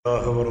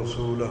الله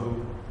ورسوله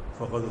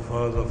فقد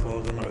فاز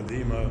فوزا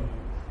عظيما.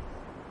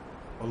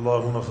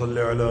 اللهم صل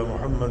على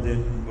محمد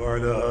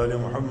وعلى آل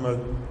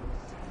محمد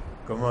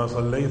كما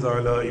صليت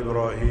على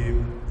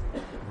إبراهيم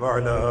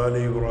وعلى آل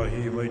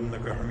إبراهيم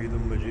إنك حميد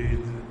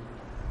مجيد.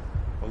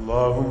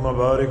 اللهم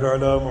بارك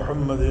على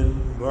محمد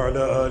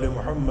وعلى آل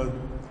محمد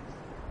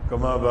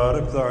كما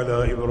باركت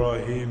على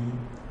إبراهيم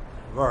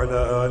وعلى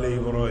آل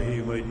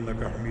إبراهيم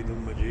إنك حميد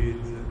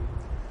مجيد.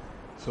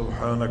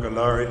 سبحانك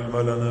لا علم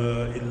لنا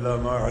إلا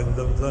ما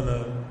علمتنا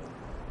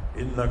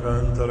إنك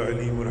أنت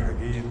العليم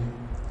الحكيم.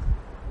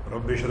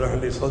 رب اشرح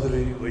لي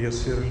صدري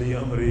ويسر لي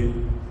أمري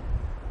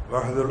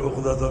واحلل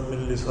عقدة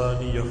من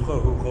لساني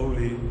يفقهوا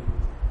قولي.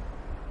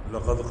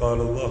 لقد قال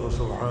الله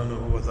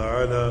سبحانه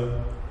وتعالى: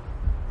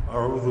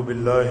 أعوذ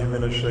بالله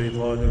من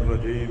الشيطان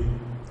الرجيم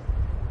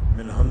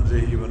من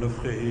همزه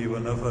ونفخه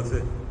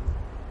ونفثه.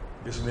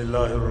 بسم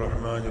الله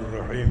الرحمن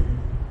الرحيم.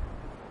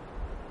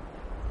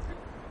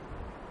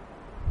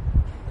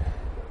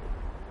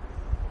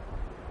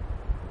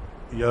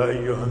 يا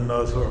أيها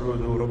الناس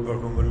اعبدوا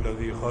ربكم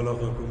الذي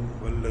خلقكم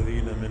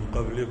والذين من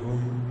قبلكم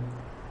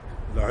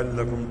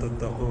لعلكم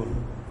تتقون.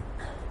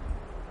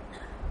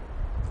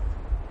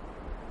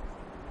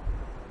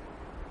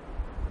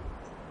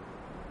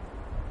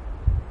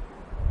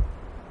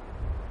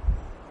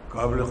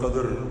 قابل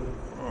قدر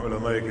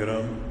علماء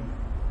کرام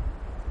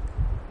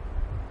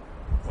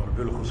اور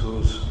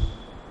بالخصوص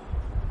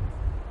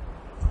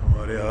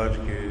ہمارے آج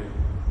کے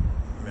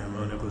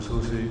مہمان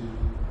خصوصی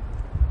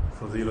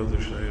فضیلت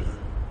الشیخ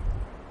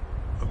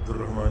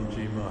عبدالرحمن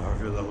چیمہ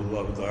حافظہ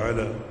اللہ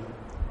تعالی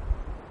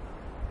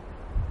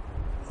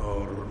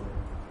اور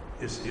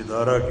اس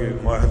ادارہ کے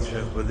معہد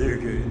شیخ بدیع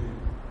کے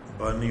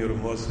بانی اور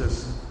مؤسس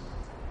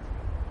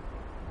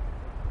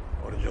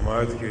اور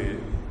جماعت کے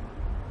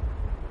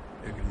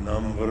ایک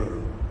نامور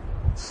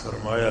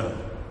سرمایہ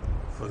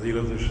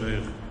فضیلت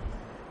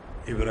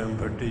الشیخ ابراہیم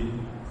بھٹی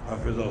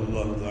حافظہ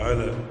اللہ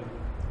تعالی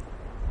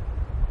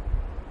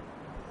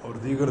اور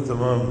دیگر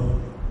تمام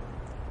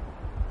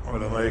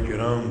علماء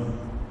کرام،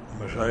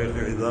 مشائخ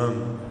اعظام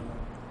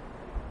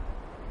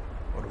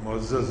اور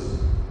معزز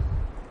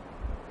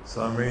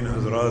سامعین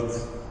حضرات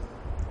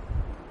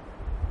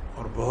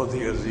اور بہت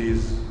ہی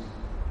عزیز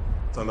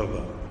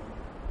طلباء،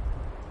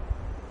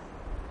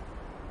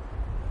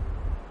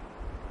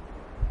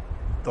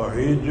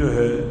 توحید جو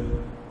ہے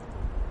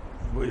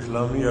وہ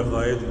اسلامی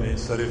عقائد میں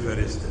سر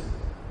فہرست ہے.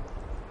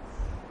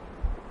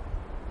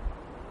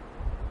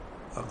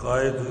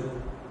 عقائد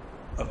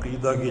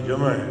عقیدہ کی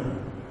جمع ہے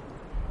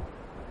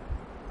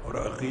اور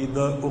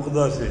عقیدہ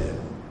عقدہ سے ہے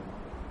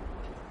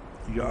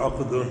یا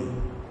عقد،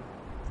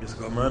 جس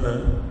کا معنی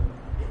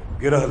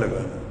گرہ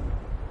لگانا.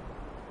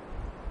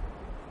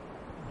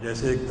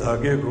 جیسے ایک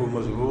دھاگے کو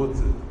مضبوط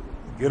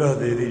گرہ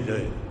دے دی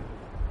جائے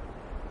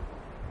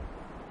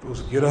تو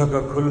اس گرہ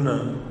کا کھلنا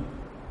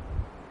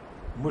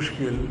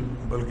مشکل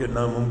بلکہ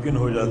ناممکن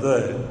ہو جاتا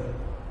ہے.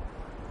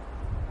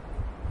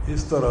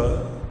 اس طرح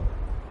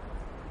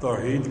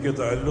توحید کے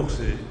تعلق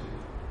سے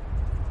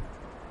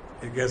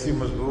ایک ایسی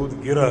مضبوط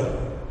گرہ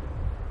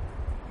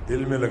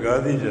دل میں لگا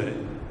دی جائے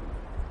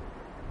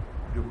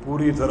جو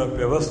پوری طرح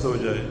پیوست ہو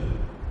جائے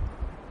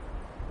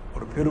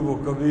اور پھر وہ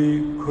کبھی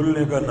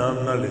کھلنے کا نام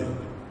نہ لے.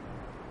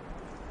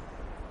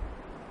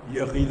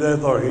 یہ عقیدہ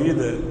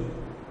توحید ہے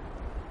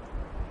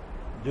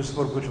جس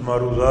پر کچھ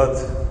معروضات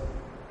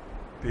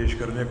پیش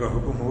کرنے کا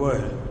حکم ہوا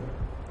ہے.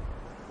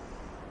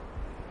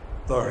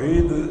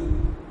 توحید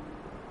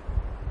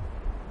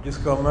جس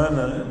کا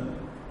معنی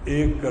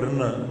ایک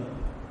کرنا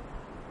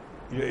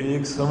یا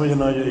ایک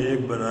سمجھنا یا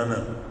ایک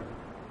بنانا.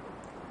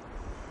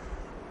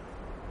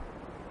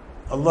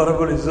 اللہ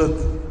رب العزت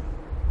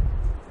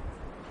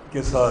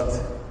کے ساتھ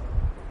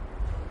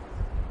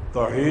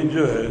توحید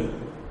جو ہے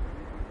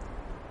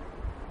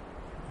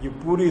یہ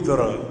پوری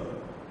طرح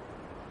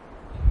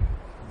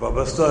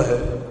وابستہ ہے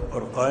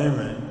اور قائم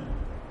ہے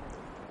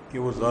کہ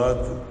وہ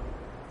ذات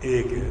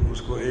ایک ہے،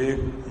 اس کو ایک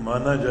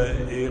مانا جائے،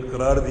 ایک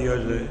قرار دیا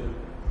جائے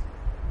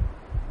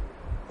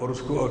اور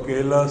اس کو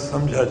اکیلا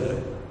سمجھا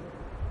جائے.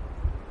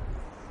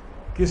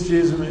 کس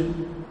چیز میں؟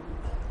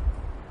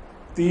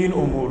 3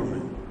 امور میں.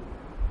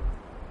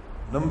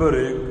 نمبر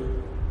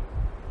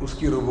 1 اس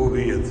کی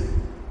ربوبیت،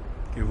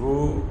 کہ وہ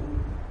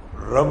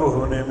رب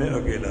ہونے میں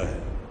اکیلا ہے،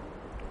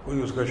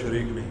 کوئی اس کا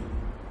شریک نہیں.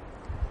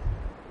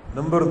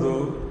 نمبر 2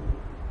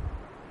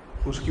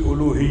 اس کی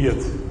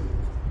الوہیت،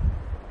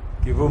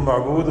 کہ وہ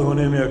معبود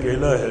ہونے میں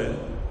اکیلا ہے،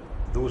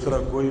 دوسرا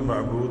کوئی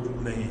معبود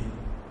نہیں.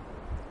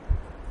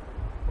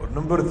 اور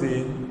نمبر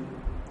 3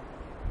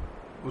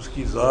 اس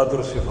کی ذات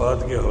اور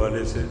صفات کے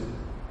حوالے سے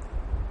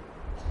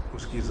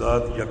اس کی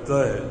ذات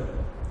یکتا ہے،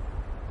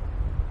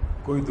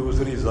 کوئی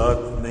دوسری ذات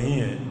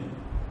نہیں ہے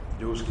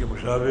جو اس کے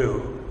مشابہ ہو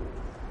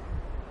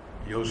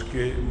یا اس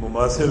کے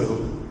مماثل ہو.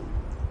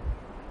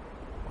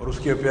 اور اس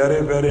کے پیارے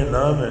پیارے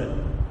نام ہیں،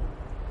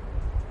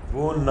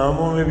 وہ ان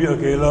ناموں میں بھی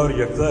اکیلا اور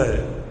یکتا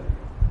ہے.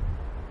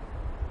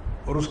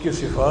 اور اس کے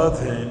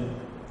صفات ہیں،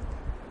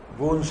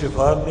 وہ ان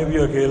صفات میں بھی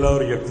اکیلا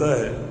اور یکتا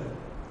ہے.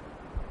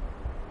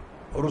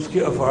 اور اس کے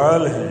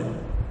افعال ہیں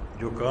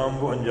جو کام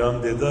وہ انجام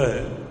دیتا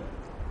ہے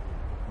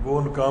وہ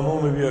ان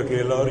کاموں میں بھی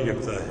اکیلا اور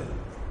یکتا ہے۔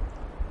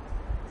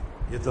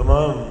 یہ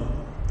تمام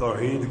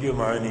توحید کے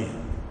معنی ہیں۔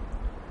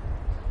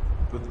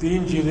 تو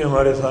تین چیزیں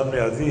ہمارے سامنے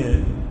آتی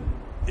ہیں۔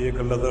 ایک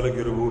اللہ تعالیٰ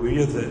کی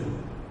ربوبیت ہے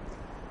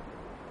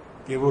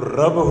کہ وہ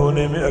رب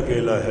ہونے میں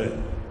اکیلا ہے۔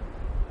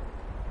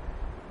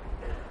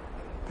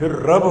 پھر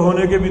رب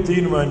ہونے کے بھی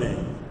تین معنی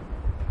ہیں۔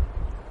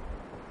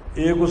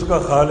 ایک اس کا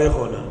خالق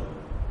ہونا،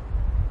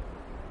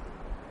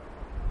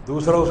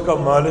 دوسرا اس کا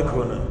مالک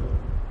ہونا،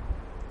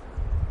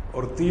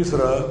 اور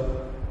تیسرا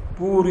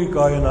پوری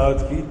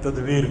کائنات کی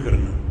تدبیر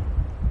کرنا،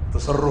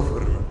 تصرف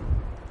کرنا۔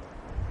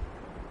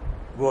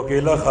 وہ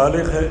اکیلا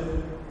خالق ہے،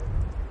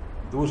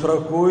 دوسرا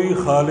کوئی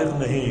خالق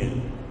نہیں ہے،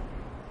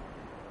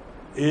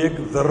 ایک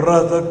ذرہ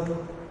تک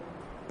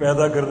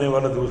پیدا کرنے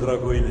والا دوسرا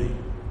کوئی نہیں۔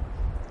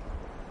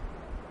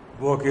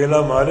 وہ اکیلا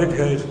مالک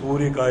ہے اس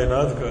پوری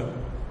کائنات کا،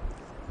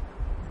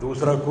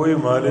 دوسرا کوئی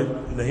مالک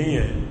نہیں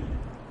ہے،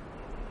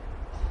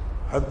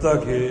 حتیٰ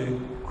کہ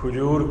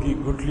کھجور کی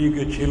گٹلی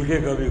کے چھلکے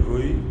کا بھی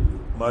کوئی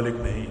مالک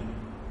نہیں،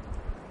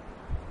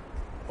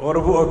 اور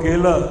وہ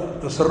اکیلا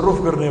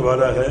تصرف کرنے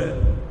والا ہے۔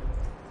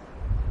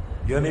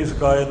 یعنی اس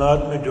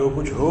کائنات میں جو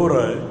کچھ ہو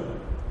رہا ہے،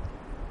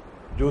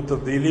 جو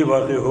تبدیلی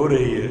واقع ہو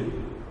رہی ہے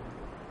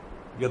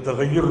یا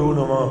تغیر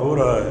رونما ہو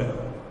رہا ہے،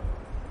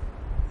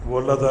 وہ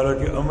اللہ تعالیٰ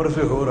کے امر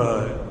سے ہو رہا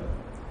ہے،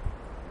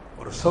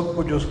 اور سب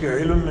کچھ اس کے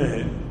علم میں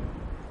ہے۔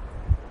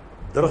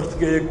 درخت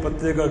کے ایک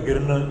پتے کا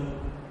گرنا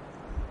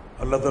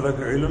اللہ تعالیٰ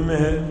کے علم میں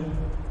ہے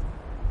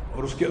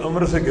اور اس کے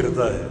امر سے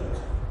گرتا ہے۔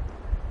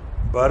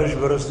 بارش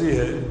برستی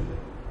ہے،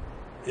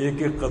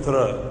 ایک ایک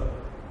قطرہ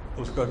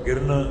اس کا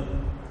گرنا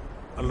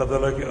اللہ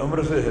تعالیٰ کے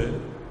امر سے ہے،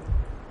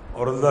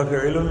 اور اللہ کے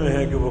علم میں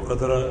ہے کہ وہ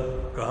قطرہ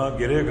کہاں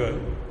گرے گا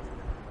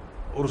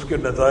اور اس کے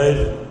نتائج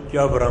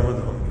کیا برآمد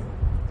ہوں گے۔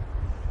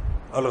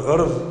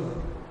 الغرض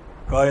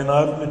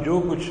کائنات میں جو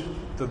کچھ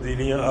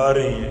تبدیلیاں آ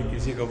رہی ہیں،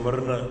 کسی کا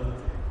مرنا،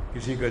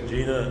 کسی کا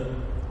جینا،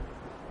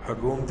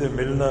 حکومتیں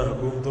ملنا،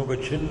 حکومتوں کا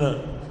چھننا،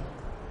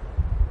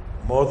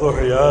 موت و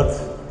حیات،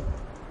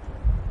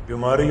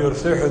 بیماری اور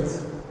صحت،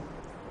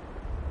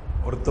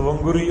 اور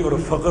تونگری اور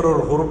فقر اور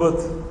غربت،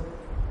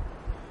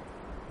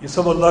 یہ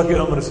سب اللہ کے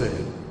امر سے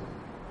ہے۔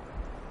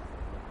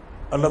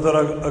 اللہ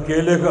تعالیٰ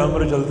اکیلے کا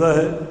امر چلتا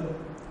ہے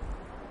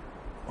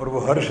اور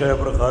وہ ہر شے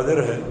پر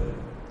قادر ہے۔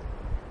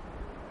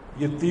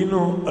 یہ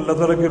تینوں اللہ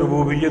تعالیٰ کی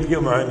ربوبیت کے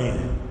معنی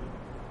ہیں۔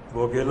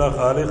 وہ اکیلا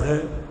خالق ہے،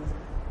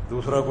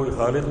 دوسرا کوئی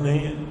خالق نہیں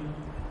ہے،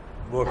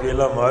 وہ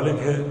اکیلا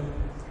مالک ہے،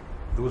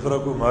 دوسرا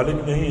کوئی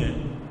مالک نہیں ہے،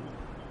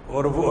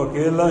 اور وہ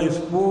اکیلا اس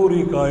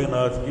پوری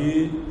کائنات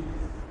کی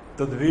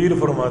تدبیر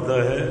فرماتا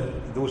ہے،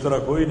 دوسرا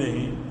کوئی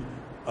نہیں۔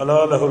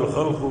 الا لہ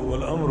الخلق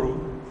والامر،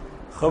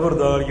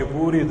 خبردار یہ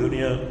پوری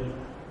دنیا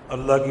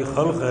اللہ کی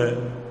خلق ہے،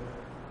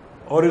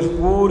 اور اس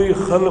پوری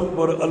خلق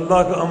پر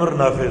اللہ کا امر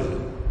نافذ ہے،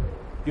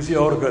 کسی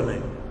اور کا نہیں۔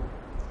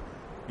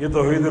 یہ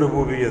توحید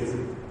ربوبیت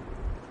ہے۔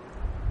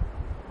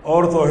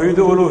 اور توحید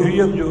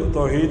الوہیت جو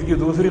توحید کی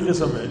دوسری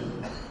قسم ہے،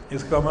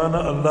 اس کا معنی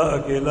اللہ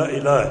اکیلا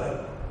الہ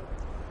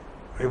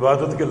ہے،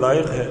 عبادت کے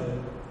لائق ہے،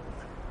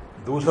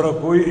 دوسرا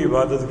کوئی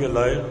عبادت کے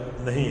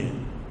لائق نہیں ہے۔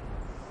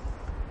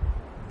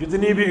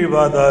 جتنی بھی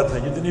عبادات ہیں،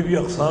 جتنی بھی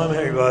اقسام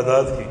ہیں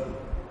عبادات کی،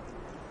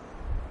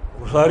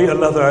 وہ ساری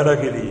اللہ تعالیٰ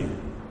کے لیے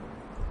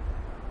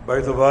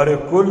باعتبار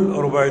کل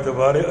اور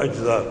باعتبار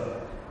اجزاء۔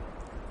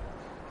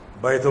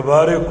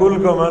 باعتبار کل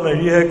کا معنی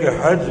یہ ہے کہ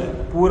حج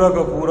پورا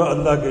کا پورا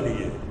اللہ کے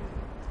لیے،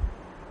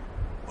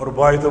 اور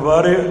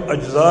باعتبار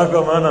اجزاء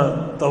کا معنی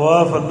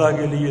طواف اللہ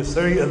کے لیے،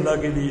 سعی اللہ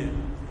کے لیے،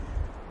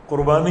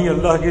 قربانی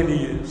اللہ کے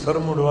لیے، سر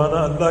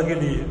منڈوانا اللہ کے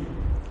لیے،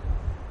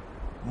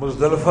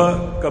 مزدلفہ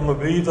کا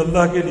مبیت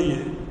اللہ کے لیے،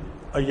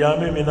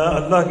 ایام منا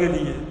اللہ کے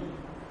لیے،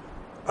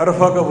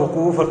 عرفہ کا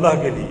وقوف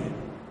اللہ کے لیے،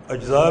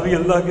 اجزاء بھی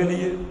اللہ کے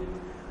لیے،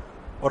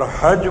 اور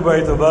حج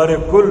باعتبار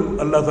کل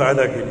اللہ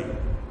تعالیٰ کے لیے،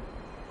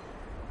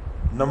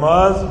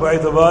 نماز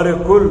باعتبار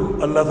کل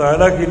اللہ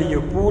تعالیٰ کے لیے،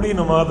 پوری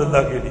نماز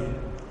اللہ کے لیے۔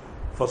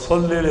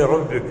 فصل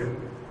لربک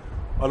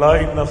الا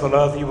ان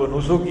صلاتی و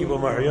نسکی و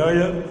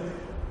محیای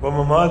و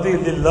مماتی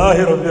للہ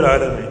رب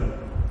العالمین،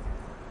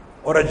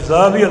 اور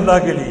اجزاء بھی اللہ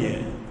کے لیے،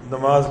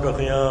 نماز کا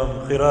قیام،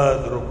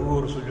 قرات،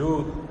 رکوع،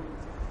 سجود،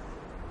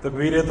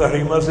 تکبیر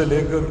تحریمہ سے لے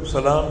کر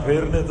سلام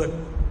پھیرنے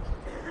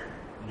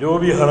تک جو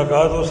بھی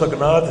حرکات و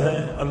سکنات ہیں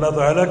اللہ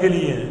تعالیٰ کے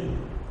لیے ہیں،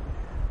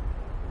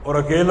 اور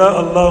اکیلا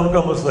اللہ ان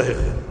کا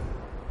مستحق ہے،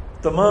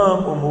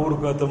 تمام امور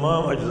کا،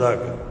 تمام اجزاء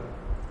کا۔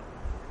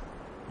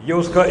 یہ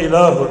اس کا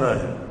الہ ہونا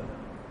ہے۔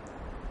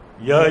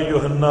 یا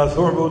ایھا الناس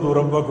اعبدوا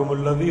ربکم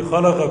الذی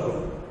خلقکم،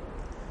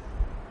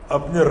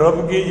 اپنے رب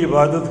کی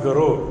عبادت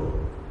کرو۔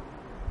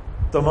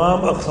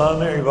 تمام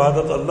اقسام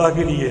عبادت اللہ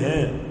کے لیے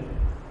ہیں،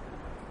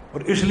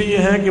 اور اس لیے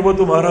ہیں کہ وہ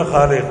تمہارا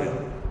خالق ہے۔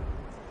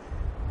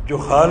 جو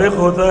خالق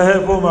ہوتا ہے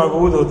وہ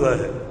معبود ہوتا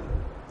ہے،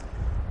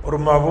 اور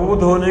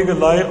معبود ہونے کے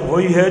لائق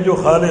وہی ہے جو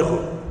خالق ہو۔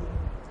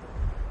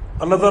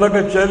 اللہ تعالیٰ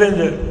کا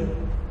چیلنج ہے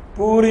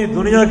پوری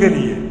دنیا کے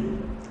لیے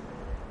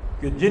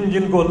کہ جن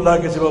جن کو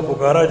اللہ کے سوا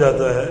پکارا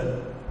جاتا ہے،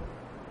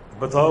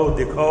 بتاؤ،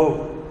 دکھاؤ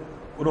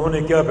انہوں نے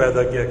کیا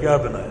پیدا کیا، کیا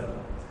بنایا۔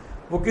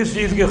 وہ کس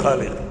چیز کے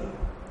خالق ہیں.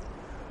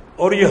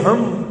 اور یہ ہم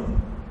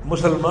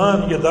مسلمان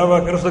یہ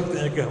دعویٰ کر سکتے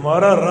ہیں کہ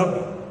ہمارا رب،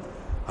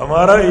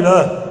 ہمارا الہ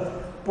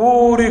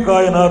پوری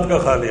کائنات کا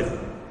خالق ہے.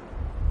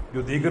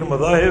 جو دیگر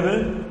مذاہب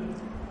ہیں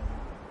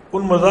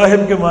ان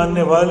مذاہب کے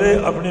ماننے والے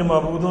اپنے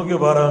معبودوں کے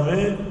بارے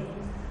میں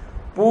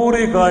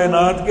پوری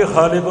کائنات کے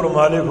خالق اور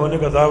مالک ہونے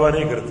کا دعویٰ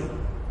نہیں کرتے.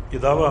 یہ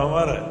دعویٰ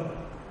ہمارا ہے.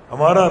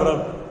 ہمارا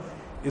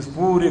رب اس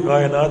پوری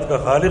کائنات کا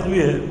خالق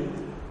بھی ہے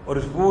اور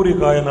اس پوری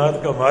کائنات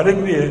کا مالک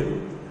بھی ہے،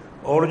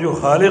 اور جو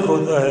خالق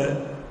ہوتا ہے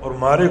اور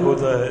مالک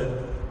ہوتا ہے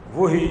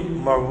وہی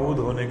معبود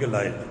ہونے کے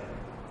لائق ہے.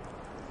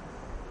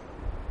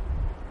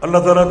 اللہ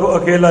تعالیٰ کو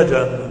اکیلا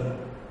جاننا،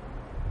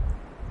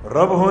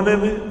 رب ہونے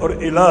میں اور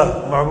الہ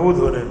معبود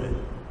ہونے میں،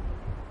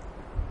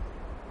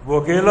 وہ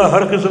اکیلا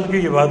ہر قسم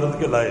کی عبادت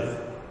کے لائق ہے.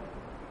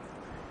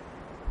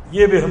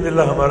 یہ بھی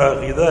الحمدللہ ہمارا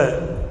عقیدہ ہے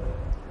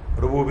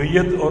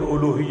ربوبیت اور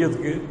الوہیت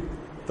کے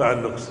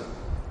تعلق سے.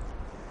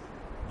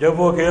 جب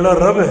وہ اکیلا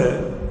رب ہے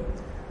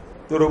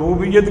تو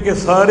ربوبیت کے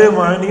سارے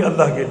معنی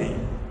اللہ کے لیے،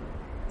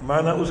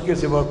 معنی اس کے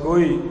سوا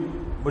کوئی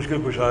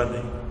مشکل کشا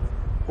نہیں،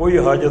 کوئی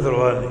حاجت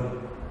روا نہیں،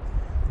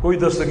 کوئی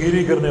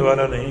دستگیری کرنے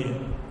والا نہیں ہے،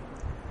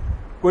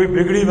 کوئی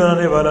بگڑی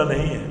بنانے والا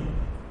نہیں ہے،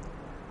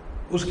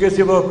 اس کے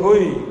سوا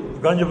کوئی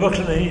گنج بخش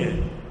نہیں ہے.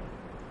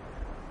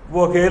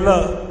 وہ اکیلا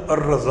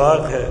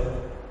الرزاق ہے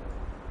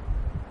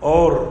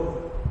اور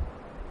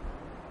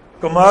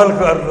کمال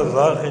کا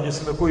الرزاق ہے،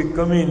 جس میں کوئی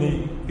کمی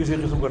نہیں، کسی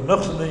قسم کا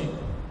نقص نہیں،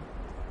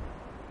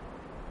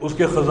 اس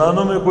کے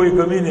خزانوں میں کوئی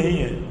کمی نہیں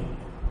ہے.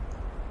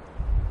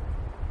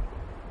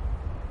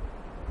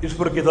 اس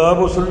پر کتاب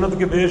و سنت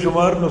کے بے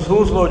شمار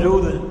نصوص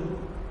موجود ہیں.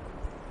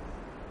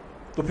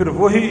 تو پھر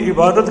وہی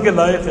عبادت کے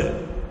لائق ہے.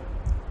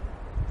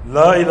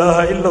 لا الہ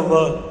الا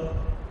اللہ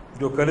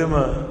جو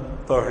کلمہ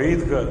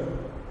توحید کا،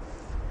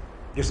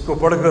 جس کو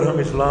پڑھ کر ہم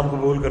اسلام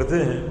قبول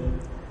کرتے ہیں،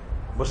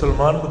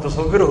 مسلمان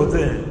متصور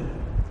ہوتے ہیں،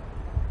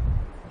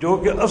 جو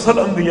کہ اصل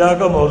انبیاء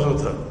کا موضوع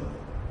تھا.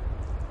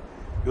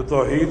 جو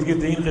توحید کی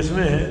 3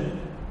 قسمیں ہیں،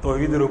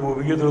 توحید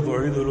ربوبیت اور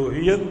توحید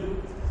الوہیت،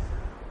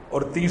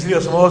 اور تیسری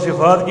اسماء و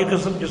صفات کی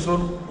قسم جس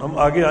پر ہم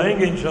آگے آئیں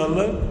گے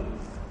انشاءاللہ.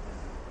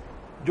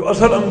 جو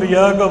اصل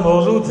انبیاء کا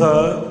موضوع تھا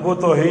وہ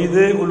توحید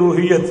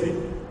الوہیت تھی،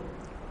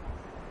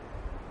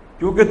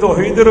 کیونکہ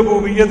توحید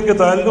ربوبیت کے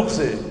تعلق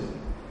سے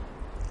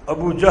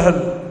ابو جہل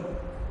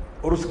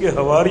اور اس کے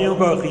حواریوں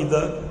کا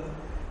عقیدہ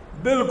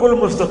بالکل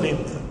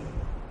مستقیم تھا.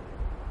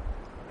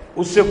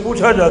 اس سے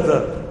پوچھا جاتا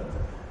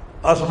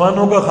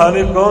آسمانوں کا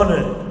خالق کون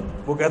ہے؟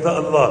 وہ کہتا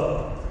اللہ.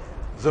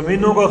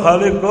 زمینوں کا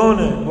خالق کون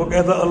ہے؟ وہ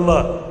کہتا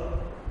اللہ.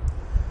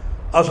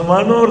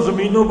 آسمانوں اور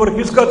زمینوں پر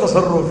کس کا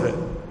تصرف ہے؟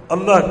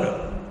 اللہ کا.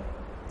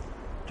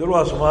 چلو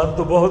آسمان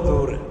تو بہت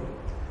دور ہے،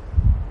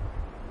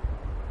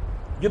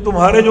 یہ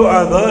تمہارے جو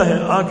اعضاء ہیں،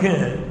 آنکھیں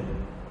ہیں،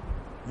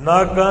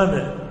 ناک کان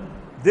ہے،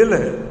 دل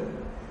ہے،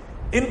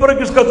 ان پر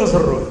کس کا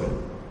تصرف ہے؟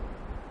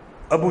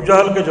 ابو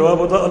جہل کا جواب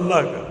ہوتا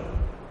اللہ کا.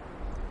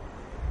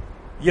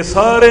 یہ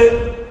سارے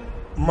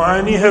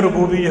معنی ہے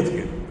ربوبیت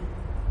کے،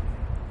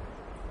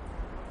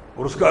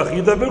 اور اس کا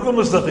عقیدہ بالکل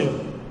مستقیم.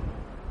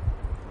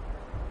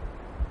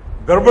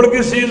 گڑبڑ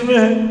کس چیز میں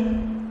ہے؟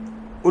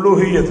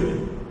 الوہیت میں.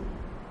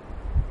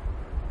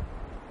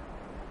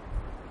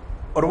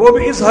 اور وہ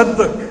بھی اس حد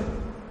تک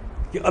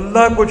کہ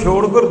اللہ کو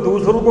چھوڑ کر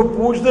دوسروں کو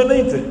پوچھتے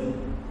نہیں تھے،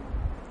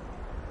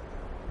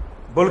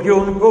 بلکہ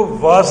ان کو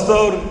واسطہ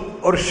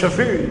اور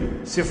شفیع،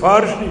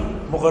 سفارشی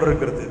مقرر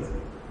کرتے تھے.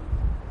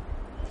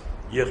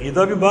 یہ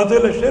عقیدہ بھی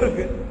باطل ہے، شرک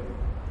ہے.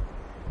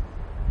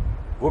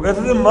 وہ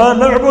کہتے تھے ما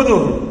نعبدہ،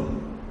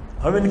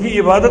 ہم ان کی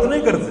عبادت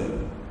نہیں کرتے،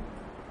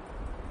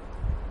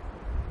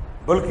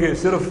 بلکہ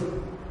صرف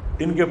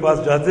ان کے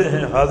پاس جاتے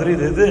ہیں، حاضری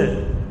دیتے ہیں،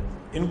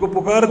 ان کو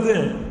پکارتے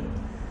ہیں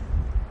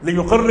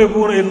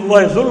لِيُقَرِّبُونَ إِلَى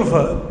اللَّهِ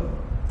زُلْفَىٰ،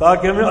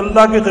 تاکہ ہمیں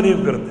اللہ کے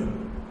قریب کر دیں.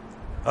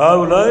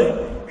 هَؤُلَاءِ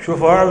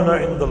شُفَعَاؤُنَا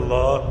عِندَ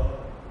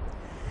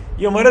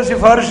اللَّهِ، یہ ہمارے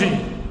سفارشی،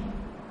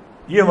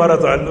 یہ ہمارا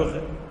تعلق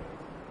ہے.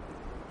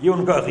 یہ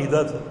ان کا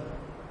عقیدہ تھا،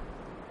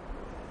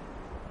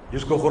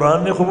 جس کو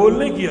قرآن نے قبول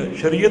نہیں کیا،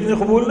 شریعت نے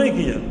قبول نہیں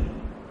کیا،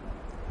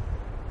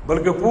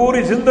 بلکہ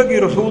پوری زندگی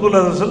رسول اللہ صلی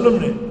اللہ علیہ وسلم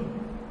نے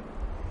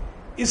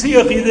اسی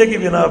عقیدے کی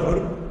بنا پر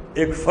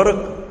ایک فرق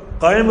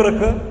قائم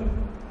رکھا،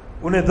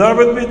 انہیں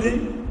دعوت بھی دی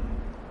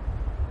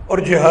اور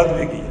جہاد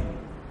بھی کیا.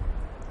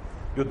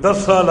 جو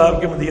 10 سال آپ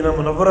کے مدینہ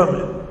منورہ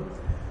میں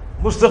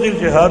مستقل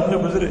جہاد میں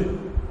گزرے،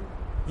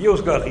 یہ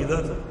اس کا عقیدہ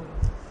تھا.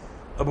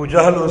 ابو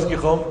جہل اور اس کی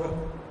قوم کا،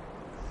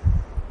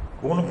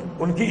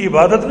 ان کی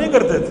عبادت نہیں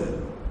کرتے تھے.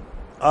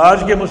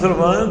 آج کے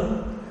مسلمان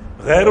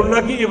غیر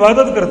اللہ کی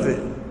عبادت کرتے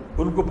ہیں،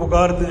 ان کو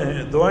پکارتے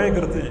ہیں، دعائیں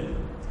کرتے ہیں،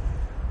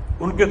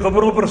 ان کے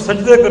قبروں پر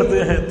سجدے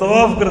کرتے ہیں،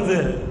 طواف کرتے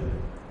ہیں.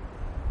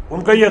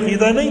 ان کا یہ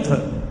عقیدہ نہیں تھا.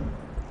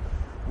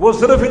 وہ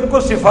صرف ان کو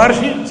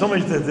سفارشی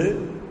سمجھتے تھے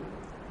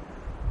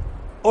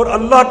اور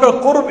اللہ کا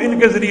قرب ان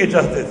کے ذریعے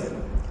چاہتے تھے.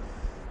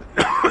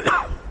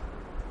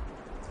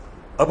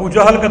 ابو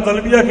جہل کا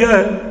تلبیہ کیا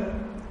ہے؟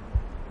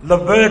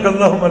 لبیک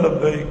اللہم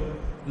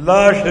لبیک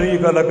لا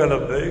شریک لک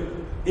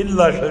لبیک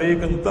الا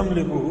شریکا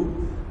تملکہ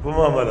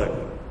وما ملک.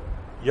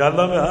 یا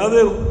اللہ میں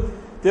حاضر ہوں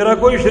تیرا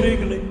کوئی شریک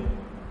نہیں،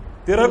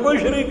 تیرا کوئی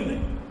شریک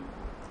نہیں۔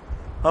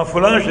 ہاں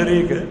فلاں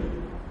شریک ہے،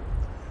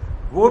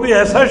 وہ بھی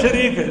ایسا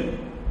شریک ہے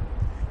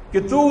کہ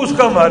تو اس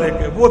کا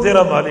مالک ہے، وہ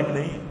تیرا مالک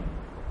نہیں ہے۔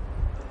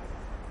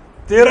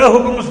 تیرا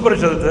حکم اس پر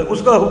چلتا ہے،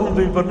 اس کا حکم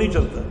تجھ پر نہیں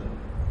چلتا۔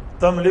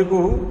 تملکہ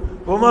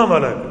وما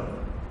ملک۔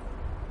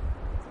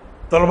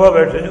 طلبہ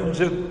بیٹھے ہیں، ان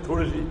سے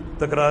تھوڑی سی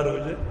تکرار ہو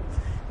جائے،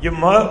 یہ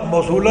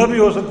موصولہ بھی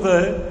ہو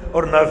سکتا ہے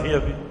اور نافیہ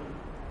بھی۔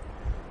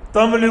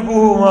 تملکہ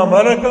وما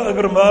ملک،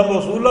 اگر ما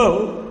موصولہ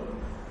ہو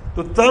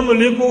تو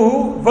تملکہ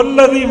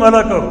والذی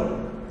ملکہ،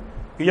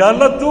 کہ یا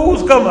اللہ تو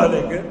اس کا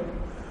مالک ہے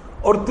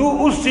اور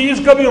تو اس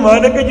چیز کا بھی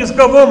مالک ہے جس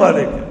کا وہ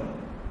مالک ہے۔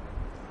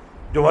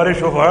 جو ہمارے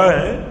شفعاء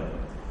ہیں،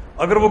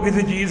 اگر وہ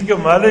کسی چیز کے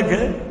مالک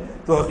ہیں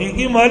تو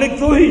حقیقی مالک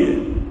تو ہی ہے،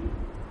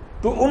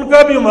 تو ان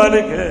کا بھی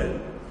مالک ہے،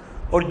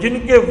 اور جن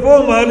کے وہ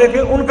مالک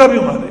ہیں ان کا بھی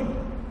مالک ہے۔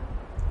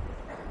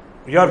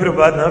 یا پھر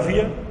بات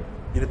نافیہ،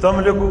 یعنی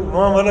تملکہ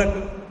وما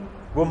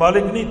ملک، وہ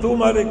مالک نہیں تو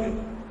مالک ہے۔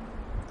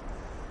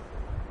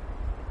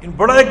 ان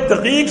بڑا ایک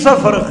دقیق سا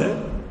فرق ہے،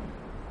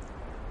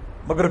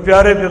 مگر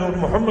پیارے پیغمبر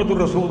محمد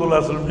الرسول اللہ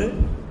علیہ وسلم نے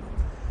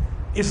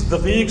اس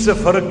دقیق سے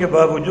فرق کے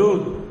باوجود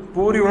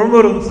پوری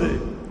عمر ان سے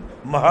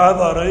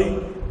محاذ آرائی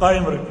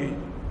قائم رکھی،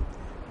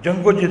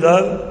 جنگ و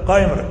جدال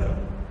قائم رکھا،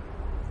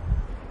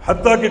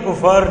 حتیٰ کہ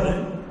کفار نے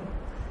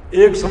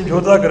ایک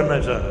سمجھوتا کرنا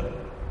چاہا،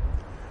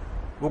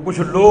 وہ کچھ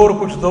لو اور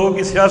کچھ دو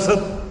کی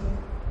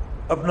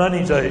سیاست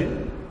اپنانی چاہیے۔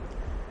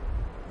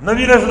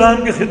 نبی علیہ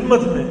السلام کی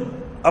خدمت میں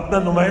اپنا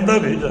نمائندہ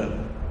بھیجا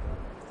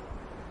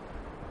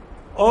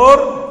اور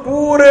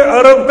پورے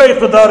عرب کا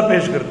اقتدار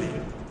پیش کر دیا۔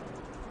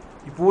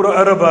 یہ پورا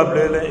عرب آپ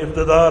لے لیں،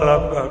 اقتدار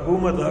آپ کا،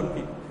 حکومت آپ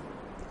کی،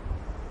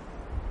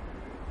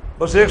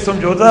 بس ایک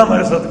سمجھوتا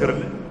ہمارے ساتھ کر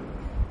لیں،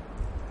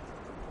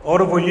 اور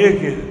وہ یہ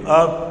کہ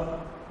آپ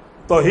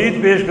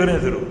توحید پیش کریں،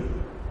 ضرور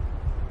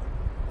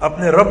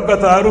اپنے رب کا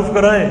تعارف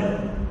کرائیں،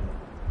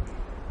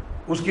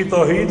 اس کی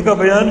توحید کا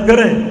بیان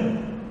کریں،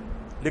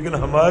 لیکن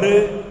ہمارے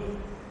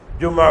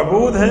جو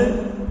معبود ہیں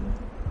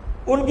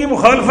ان کی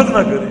مخالفت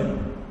نہ کریں،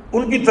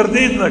 ان کی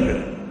تردید نہ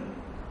کریں۔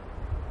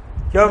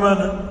 کیا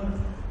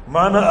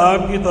معنی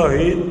آپ کی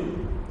توحید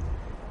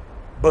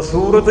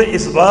بصورت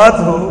اثبات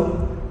ہو،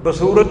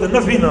 بصورت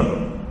نفی نہ ہو،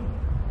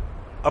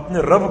 اپنے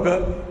رب کا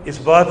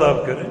اثبات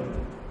آپ کریں،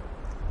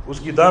 اس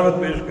کی دعوت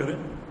پیش کریں،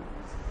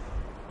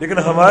 لیکن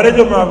ہمارے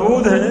جو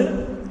معبود ہیں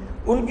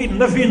ان کی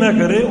نفی نہ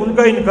کریں، ان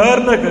کا انکار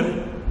نہ کریں،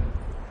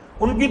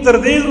 ان کی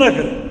تردید نہ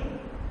کریں۔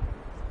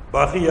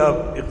 باقی آپ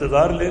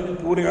اقتدار لے لیں،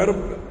 پورے عرب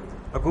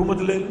کا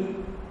حکومت لے لیں۔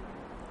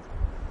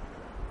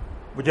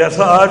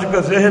 جیسا آج کا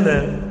ذہن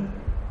ہے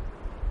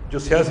جو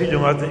سیاسی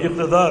جماعتیں،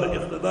 اقتدار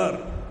اقتدار،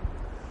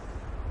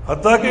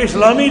 حتیٰ کہ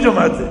اسلامی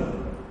جماعتیں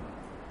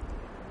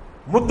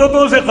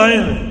مدتوں سے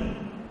قائم ہیں،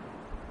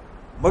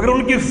 مگر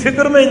ان کی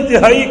فکر میں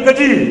انتہائی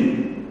کجی ہے،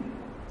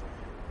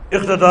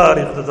 اقتدار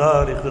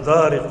اقتدار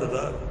اقتدار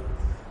اقتدار۔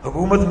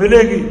 حکومت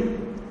ملے گی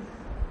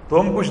تو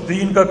ہم کچھ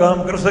دین کا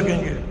کام کر سکیں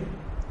گے،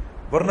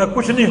 ورنہ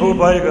کچھ نہیں ہو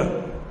پائے گا۔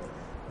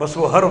 بس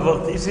وہ ہر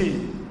وقت اسی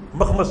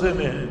مخمصے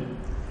میں ہیں،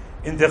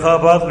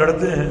 انتخابات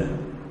لڑتے ہیں،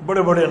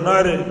 بڑے بڑے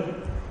نعرے،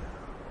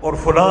 اور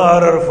فلاں آ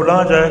رہا ہے،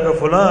 فلاں جائے گا،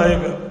 فلاں آئے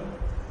گا۔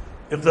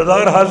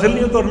 اقتدار حاصل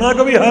نہیں تو نہ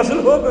کبھی حاصل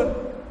ہوگا،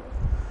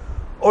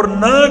 اور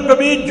نہ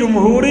کبھی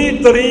جمہوری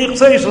طریق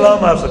سے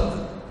اسلام آ سکتا۔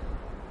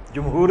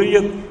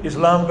 جمہوریت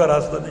اسلام کا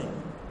راستہ نہیں،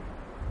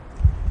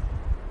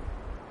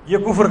 یہ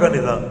کفر کا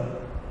نظام۔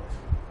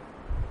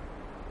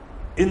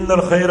 ان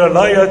الخیر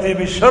لا یاتی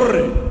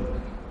بالشر،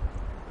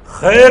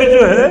 خیر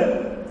جو ہے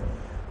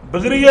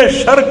بذریعہ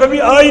شر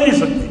کبھی آ ہی نہیں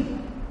سکتی۔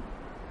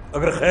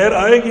 اگر خیر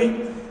آئے گی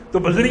تو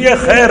بذریعہ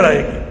خیر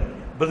آئے گی،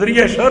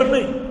 بذریعہ شر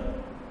نہیں۔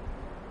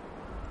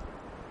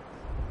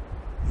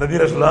 نبی علیہ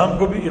السلام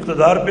کو بھی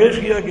اقتدار پیش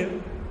کیا گیا،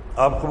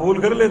 آپ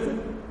قبول کر لیتے۔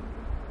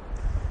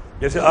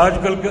 جیسے آج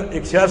کل کا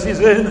ایک سیاسی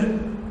ذہن ہے،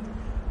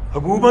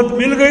 حکومت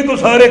مل گئی تو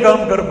سارے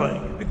کام کر پائیں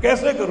گے۔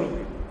 کیسے کرو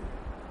گے؟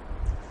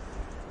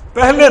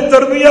 پہلے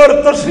تربیہ اور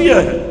تصفیہ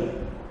ہے۔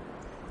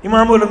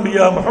 امام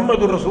الانبیاء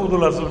محمد الرسول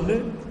اللہ علیہ وسلم نے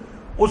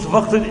اس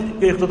وقت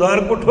کے اقتدار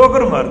کو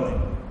ٹھوکر مار دی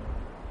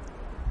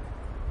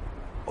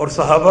اور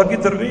صحابہ کی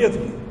تربیت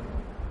کی،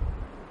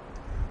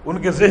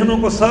 ان کے ذہنوں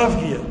کو صاف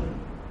کیا،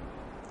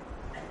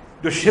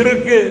 جو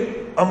شرک کے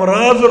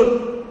امراض اور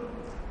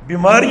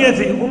بیماریاں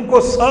تھیں ان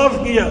کو صاف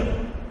کیا،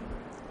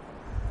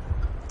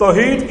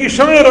 توحید کی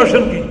شمع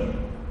روشن کی،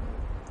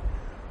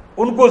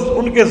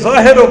 ان کے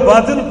ظاہر و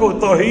باطن کو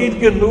توحید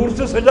کے نور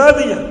سے سجا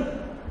دیا،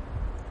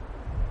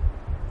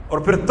 اور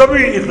پھر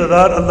تبھی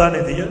اقتدار اللہ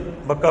نے دیا،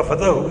 مکہ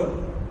فتح ہوا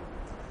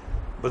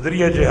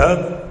بذریعہ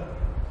جہاد،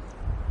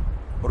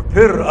 اور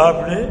پھر آپ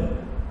نے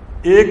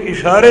ایک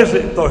اشارے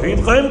سے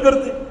توحید قائم کر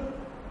دی۔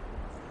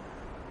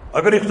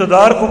 اگر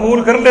اقتدار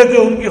قبول کر لیتے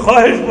ان کی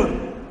خواہش پر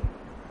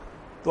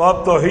تو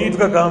آپ توحید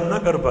کا کام نہ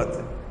کر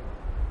پاتے۔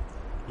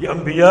 یہ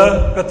انبیاء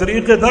کا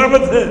طریق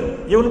دعوت ہے،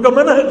 یہ ان کا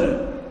منہج ہے۔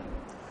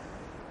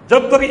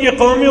 جب تک یہ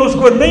قومیں اس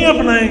کو نہیں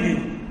اپنائیں گی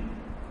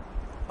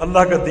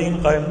اللہ کا دین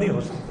قائم نہیں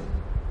ہو سکتا۔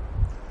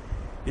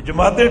 یہ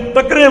جماعتیں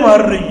ٹکریں مار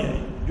رہی ہیں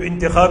جو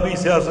انتخابی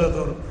سیاست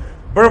اور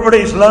بڑے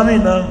بڑے اسلامی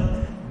نام،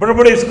 بڑے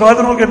بڑے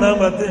اسکالروں کے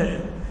نام آتے ہیں،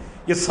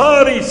 یہ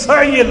ساری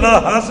سعی اللہ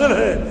حاصل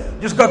ہے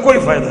جس کا کوئی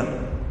فائدہ نہیں۔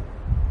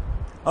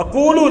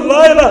 اقولوا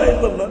لا الہ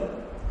الا اللہ،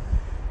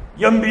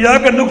 یہ انبیاء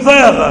کا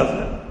نقطۂ آغاز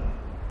ہے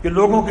کہ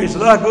لوگوں کی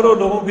اصلاح کرو،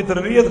 لوگوں کی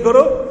تربیت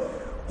کرو۔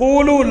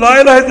 قولوا لا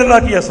الہ الا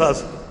اللہ کی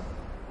اساس ہے،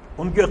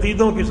 ان کے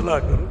عقیدوں کی اصلاح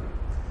کرو،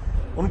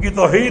 ان کی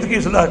توحید کی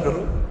اصلاح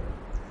کرو،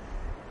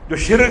 جو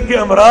شرک کے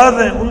امراض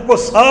ہیں ان کو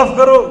صاف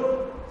کرو،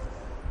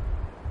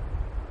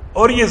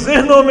 اور یہ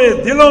ذہنوں میں،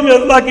 دلوں میں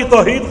اللہ کی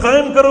توحید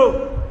قائم کرو،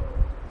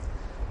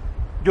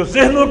 جو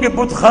ذہنوں کے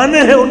بت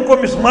خانے ہیں ان کو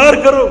مسمار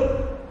کرو۔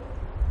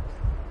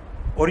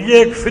 اور یہ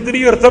ایک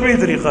فطری اور طبعی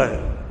طریقہ ہے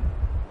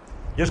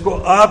جس کو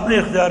آپ نے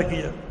اختیار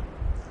کیا،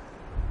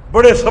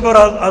 بڑے صبر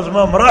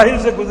آزما مراحل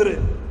سے گزرے،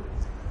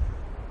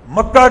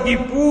 مکہ کی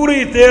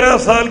پوری 13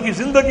 سال کی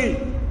زندگی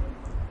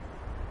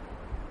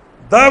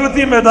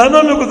دعوتی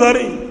میدانوں میں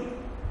گزاری،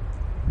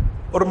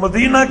 اور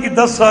مدینہ کی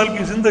 10 سال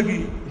کی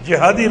زندگی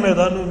جہادی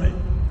میدانوں میں۔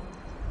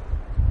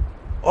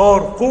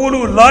 اور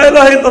قولوا لا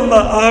الہ الا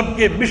اللہ آپ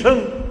کے مشن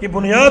کی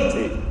بنیاد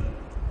تھی،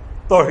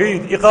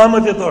 توحید،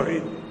 اقامت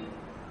توحید،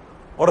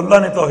 اور اللہ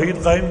نے توحید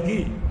قائم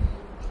کی،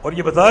 اور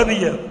یہ بتا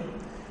دیا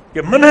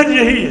کہ منہج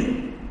یہی ہے،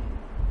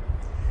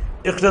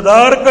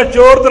 اقتدار کا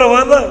چور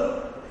دروازہ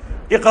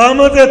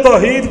اقامت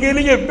توحید کے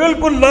لیے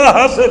بالکل لا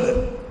حاصل ہے،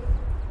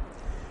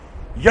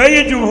 یا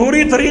یہ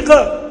جمہوری طریقہ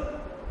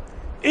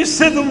اس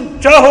سے تم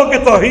چاہو کہ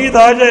توحید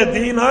آ جائے،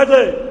 دین آ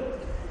جائے،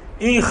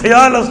 این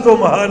خیال است و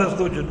محال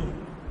است و جنون۔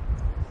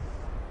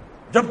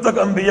 جب تک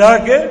انبیاء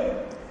کے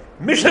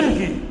مشن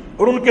کی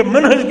اور ان کے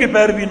منہج کی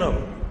پیروی نہ ہو،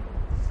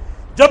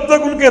 جب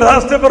تک ان کے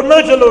راستے پر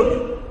نہ چلو گے،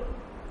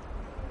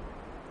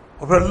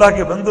 اور پھر اللہ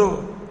کے بندو،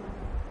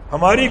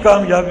 ہماری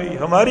کامیابی،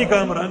 ہماری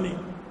کامرانی،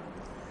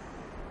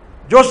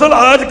 جو اصل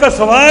آج کا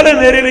سوال ہے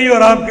میرے لیے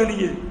اور آپ کے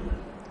لیے،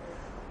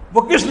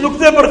 وہ کس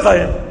نقطے پر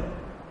قائم ہے؟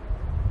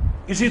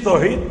 اسی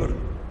توحید پر،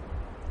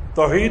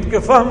 توحید کے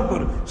فہم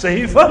پر،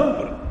 صحیح فہم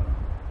پر۔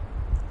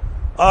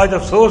 آج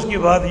افسوس کی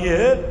بات یہ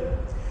ہے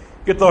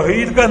کہ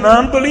توحید کا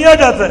نام تو لیا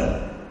جاتا ہے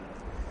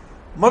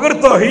مگر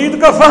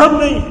توحید کا فہم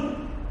نہیں ہے،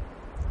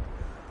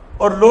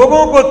 اور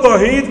لوگوں کو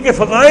توحید کے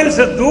فضائل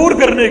سے دور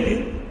کرنے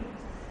کی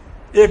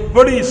ایک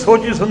بڑی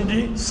سوچی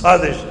سمجھی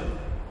سازش ہے،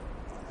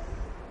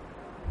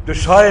 جو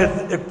شاید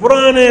ایک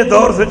پرانے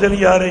دور سے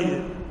چلی آ رہی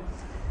ہے،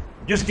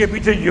 جس کے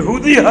پیچھے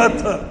یہودی ہاتھ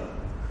تھا،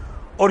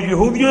 اور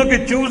یہودیوں کے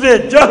چوزے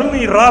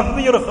جہمی،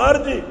 رافضی اور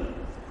خارجی،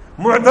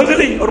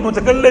 معتزلی اور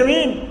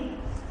متکلمین،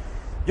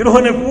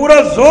 جنہوں نے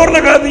پورا زور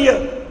لگا دیا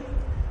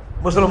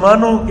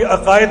مسلمانوں کے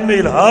عقائد میں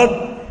الحاد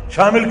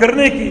شامل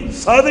کرنے کی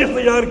سازش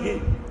تیار کی،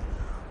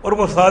 اور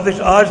وہ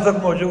سازش آج تک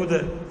موجود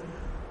ہے،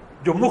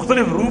 جو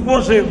مختلف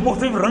روپوں سے،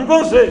 مختلف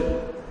رنگوں سے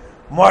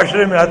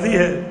معاشرے میں آتی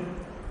ہے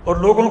اور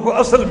لوگوں کو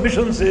اصل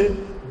مشن سے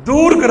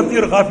دور کرتی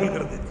اور غافل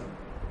کر دیتی۔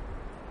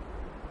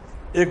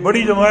 ایک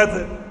بڑی جماعت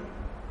ہے،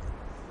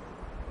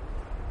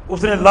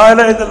 اس نے لا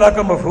الہ الا اللہ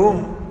کا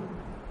مفہوم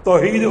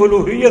توحید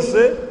الوہیت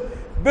سے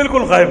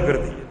بالکل غائب کر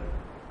دیا۔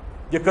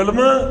 یہ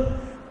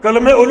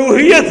کلمہ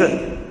الوہیت ہے،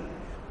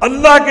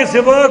 اللہ کے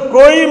سوا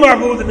کوئی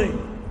معبود نہیں،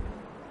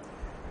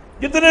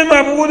 جتنے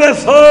معبود ہیں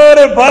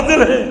سارے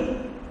باطل ہیں،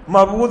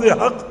 معبود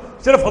حق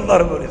صرف اللہ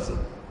رب العزت۔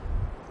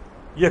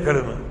 یہ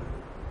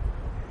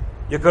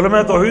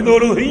کلمہ توحید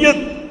الوہیت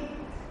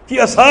کی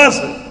اساس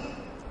ہے،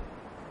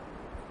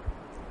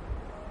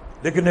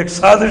 لیکن ایک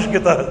سازش کے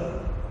تحت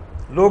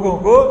لوگوں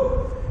کو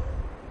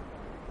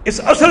اس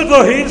اصل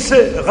توحید سے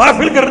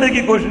غافل کرنے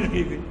کی کوشش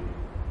کی گئی۔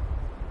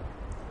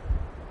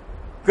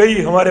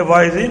 کئی ہمارے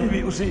واعظین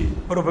بھی اسی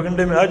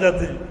پروپیگنڈے میں آ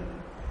جاتے ہیں،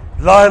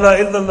 لا الہ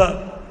الا اللہ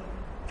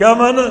کیا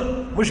معنی؟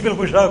 مشکل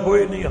کشا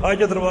کوئی نہیں،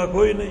 حاجت روا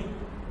کوئی نہیں۔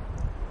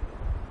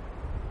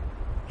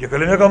 یہ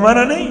کلمے کا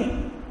معنی نہیں ہے،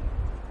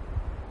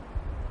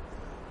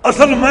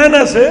 اصل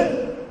معنی سے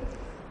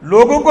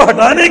لوگوں کو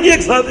ہٹانے کی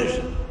ایک سازش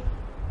ہے۔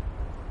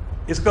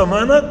 اس کا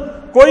معنی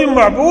کوئی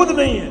معبود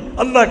نہیں ہے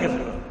اللہ کے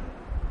سوا،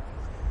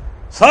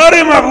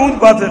 سارے معبود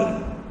باطل ہیں،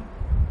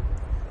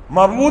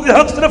 معبود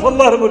حق صرف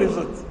اللہ رب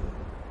العزت۔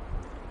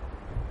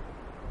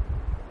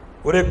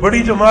 اور ایک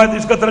بڑی جماعت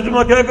اس کا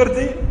ترجمہ کیا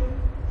کرتی؟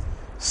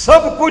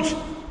 سب کچھ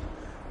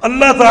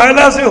اللہ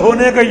تعالی سے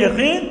ہونے کا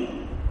یقین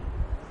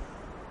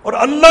اور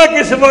اللہ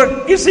کے سوا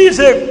کسی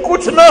سے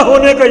کچھ نہ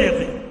ہونے کا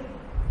یقین۔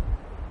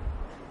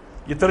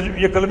 یہ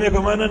کلمے کا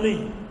معنی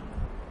نہیں،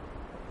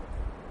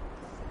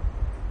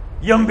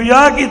 یہ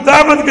انبیاء کی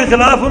دعوت کے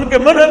خلاف، ان کے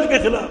منہج کے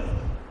خلاف،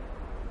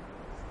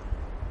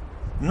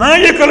 نہ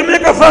یہ کلمے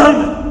کا فہم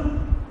ہے۔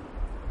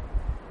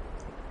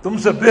 تم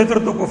سے بہتر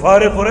تو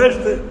کفار قریش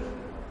تھے،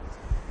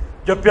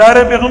 جب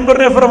پیارے پیغمبر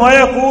نے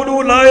فرمایا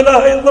قولوا لا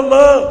الہ الا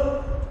اللہ،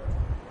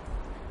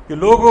 کہ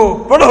لوگوں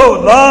پڑھو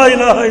لا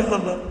الہ الا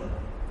اللہ،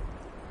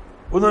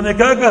 انہوں نے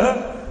کیا کہا؟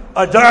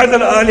 اجعل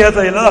الآلہۃ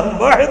الہا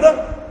واحدا،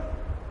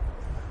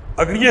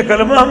 اگر یہ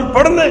کلمہ ہم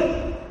پڑھ لیں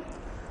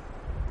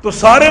تو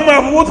سارے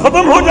معبود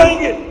ختم ہو جائیں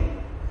گے،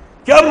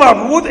 کیا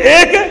معبود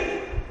ایک ہے؟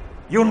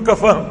 یہ ان کا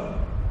فہم،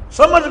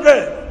 سمجھ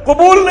گئے،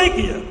 قبول نہیں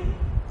کیا،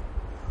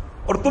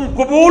 اور تم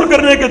قبول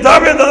کرنے کے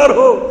دعوے دار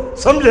ہو،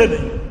 سمجھے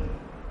نہیں۔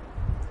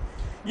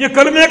 یہ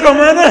کلمے کا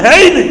معنی ہے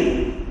ہی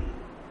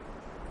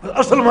نہیں،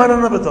 اصل معنی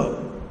نہ بتاؤ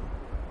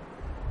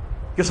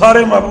کہ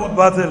سارے معبود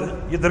باطل ہیں،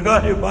 یہ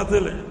درگاہیں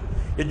باطل ہیں،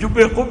 یہ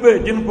جبے قبے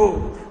جن کو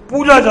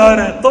پوجا جا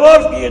رہے ہیں،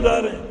 طواف کیے جا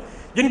رہے ہیں،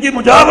 جن کی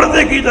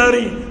مجاورتیں کی جا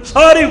رہی ہیں،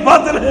 ساری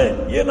باطل ہیں،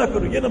 یہ نہ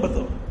کرو، یہ نہ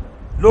بتاؤ،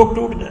 لوگ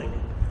ٹوٹ جائیں گے۔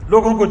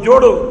 لوگوں کو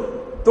جوڑو،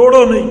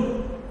 توڑو نہیں۔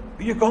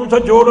 یہ کون سا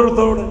جوڑ اور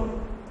توڑ ہے؟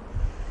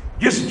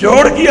 جس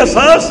جوڑ کی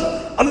اساس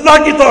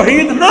اللہ کی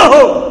توحید نہ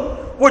ہو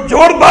وہ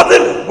جوڑ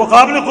باطل، وہ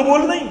قابل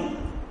قبول نہیں۔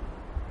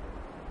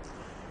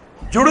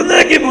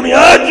 جڑنے کی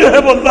بنیاد جو ہے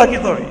وہ اللہ کی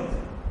توحید،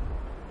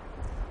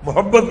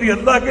 محبت بھی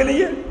اللہ کے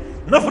لیے،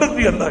 نفرت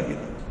بھی اللہ کے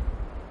لیے،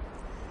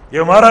 یہ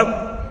ہمارا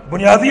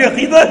بنیادی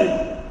عقیدہ ہے۔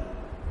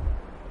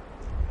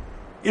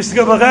 اس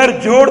کے بغیر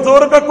جوڑ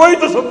توڑ کا کوئی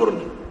تصور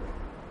نہیں۔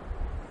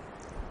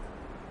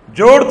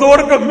 جوڑ توڑ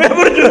کا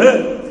محور جو ہے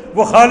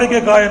وہ خالق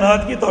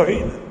کائنات کی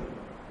توحید ہے،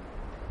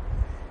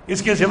 اس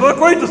کے سوا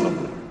کوئی تصور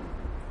نہیں۔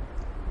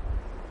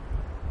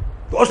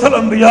 تو اصل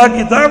انبیاء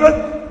کی دعوت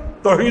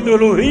توحید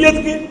الوہیت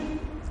کی،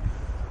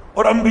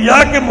 اور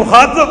انبیاء کے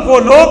مخاطب وہ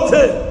لوگ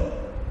تھے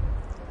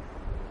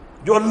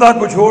جو اللہ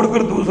کو چھوڑ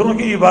کر دوسروں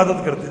کی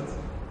عبادت کرتے تھے۔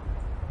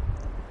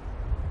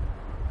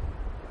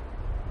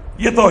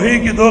 یہ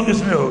توحید کی دو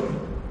قسمیں ہوگی،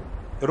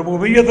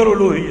 ربوبیت اور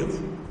الوہیت۔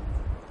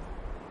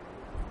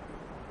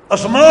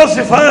 اسماء و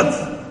صفات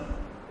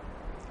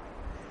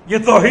یہ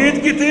توحید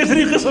کی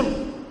تیسری قسم،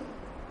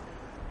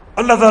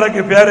 اللہ تعالیٰ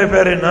کے پیارے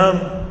پیارے نام،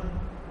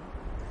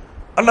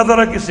 اللہ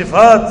تعالیٰ کی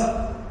صفات،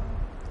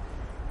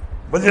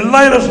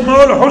 وَلِلَّهِ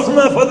الْأَسْمَاءُ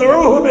الْحُسْنَى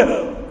فَادْعُوهُ بِهَا،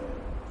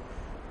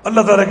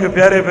 اللہ تعالیٰ کے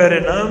پیارے پیارے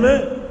نام ہیں،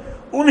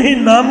 انہی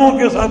ناموں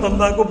کے ساتھ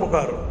اللہ کو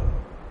پکارو۔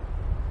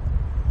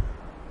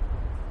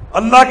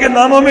 اللہ کے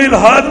ناموں میں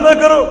الحاد نہ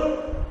کرو،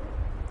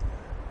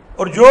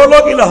 اور جو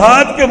لوگ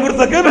الحاد کے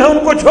مرتکب ہیں ان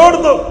کو چھوڑ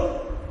دو۔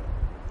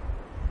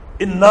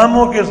 ان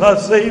ناموں کے ساتھ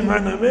صحیح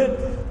معنی میں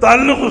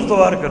تعلق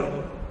استوار کر دو۔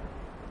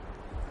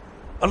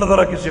 اللہ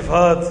تعالیٰ کی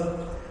صفات،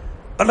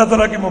 اللہ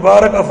تعالیٰ کی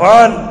مبارک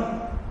افعال،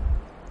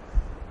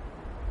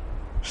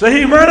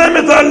 صحیح معنی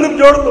میں تعلق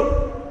جوڑ دو۔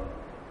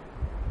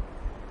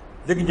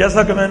 لیکن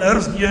جیسا کہ میں نے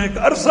عرض کیا ہے کہ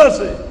عرصہ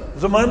سے،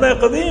 زمانہ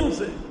قدیم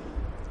سے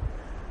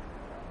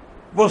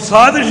وہ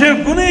سازشیں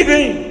بنی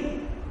گئیں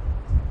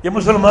کہ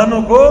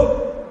مسلمانوں کو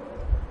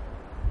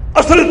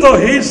اصل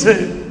توحید سے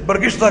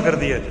برگشتہ کر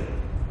دیا جائے۔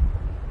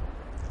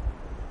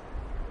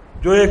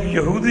 جو ایک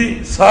یہودی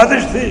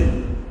سازش تھی،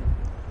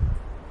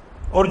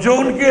 اور جو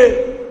ان کے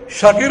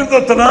شاگرد و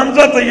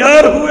تلامذہ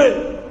تیار ہوئے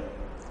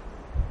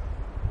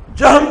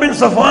جہم بن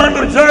صفوان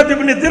اور جعد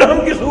بن درہم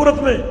کی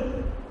صورت میں،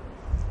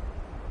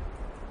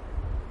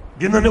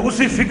 جنہوں نے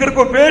اسی فکر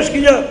کو پیش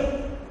کیا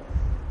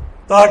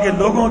تاکہ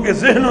لوگوں کے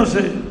ذہنوں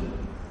سے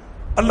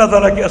اللہ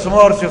تعالیٰ کی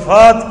اسماء اور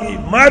صفات کی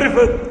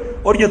معرفت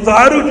اور یہ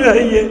تعارف جو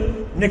ہے یہ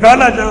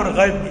نکالا جائے اور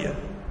غائب کیا۔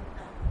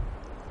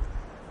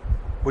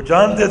 وہ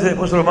جانتے تھے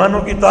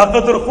مسلمانوں کی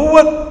طاقت اور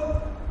قوت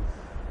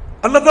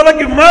اللہ تعالیٰ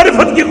کی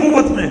معرفت کی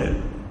قوت میں ہے۔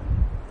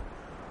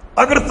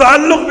 اگر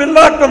تعلق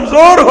باللہ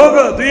کمزور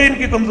ہوگا تو یہ ان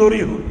کی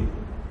کمزوری ہوگی،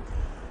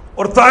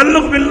 اور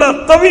تعلق باللہ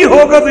قوی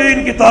ہوگا تو یہ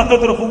ان کی طاقت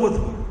اور قوت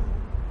ہوگی۔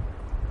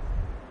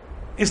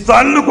 اس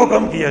تعلق کو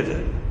کم کیا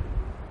جائے،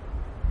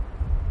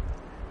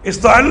 اس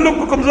تعلق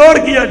کو کمزور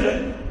کیا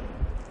جائے،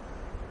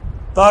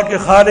 تاکہ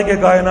خالق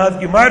کائنات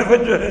کی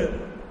معرفت جو ہے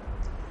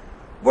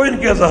وہ ان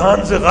کے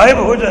ذہان سے غائب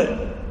ہو جائے،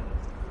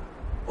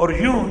 اور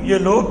یوں یہ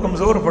لوگ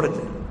کمزور پڑ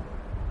جائیں۔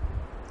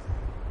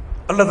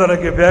 اللہ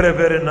تعالیٰ کے پیارے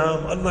پیارے نام،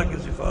 اللہ کی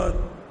صفات،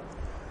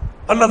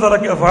 اللہ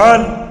تعالیٰ کے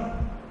افعال،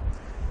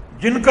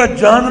 جن کا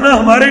جاننا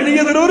ہمارے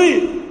لیے ضروری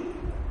ہے۔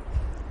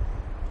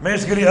 میں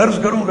اس کے لیے عرض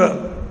کروں گا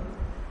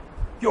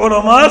کہ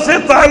علماء سے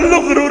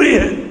تعلق ضروری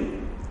ہے،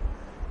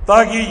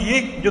 تاکہ یہ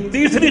جو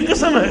تیسری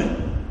قسم ہے،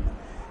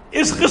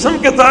 اس قسم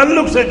کے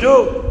تعلق سے جو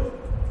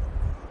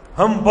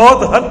ہم بہت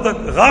حد تک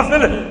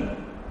غافل ہیں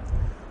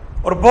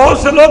اور بہت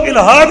سے لوگ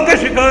الحاد کا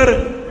شکار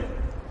ہیں،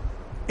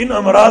 ان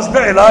امراض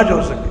کا علاج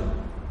ہو سکے۔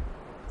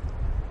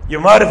 یہ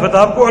معرفت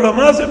آپ کو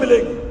علماء سے ملے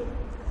گی،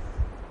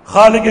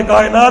 خالق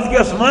کائنات کے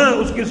اسماء،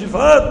 اس کی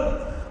صفات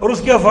اور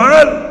اس کے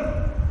افعال،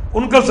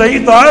 ان کا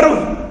صحیح تعارف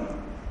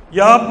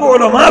یہ آپ کو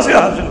علماء سے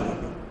حاصل ہوگا۔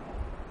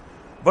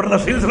 ورنہ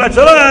سلسلہ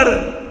چلا آ رہا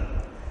ہے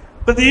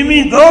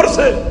قدیمی دور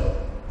سے،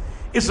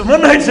 اس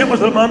منہج سے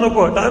مسلمانوں کو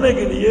ہٹانے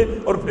کے لیے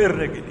اور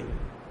پھیرنے کے لیے۔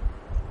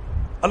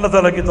 اللہ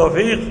تعالیٰ کی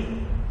توفیق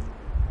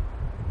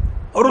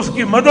اور اس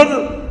کی مدد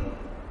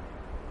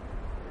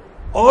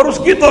اور اس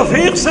کی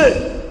توفیق سے،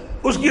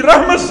 اس کی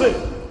رحمت سے،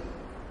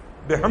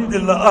 بحمد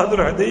اللہ عہد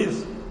الحدیث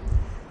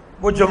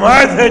وہ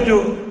جماعت ہے جو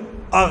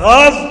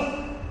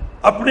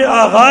اپنے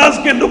آغاز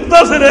کے نقطہ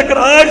سے لے کر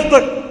آج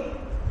تک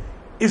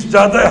اس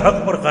جادہ حق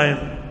پر قائم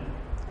ہے۔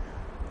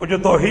 وہ جو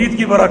توحید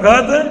کی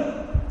برکات ہیں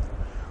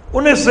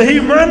انہیں صحیح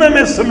معنی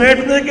میں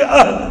سمیٹنے کے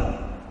اہل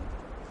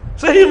ہیں،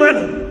 صحیح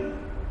معنی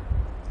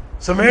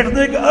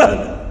سمیٹنے کے اہل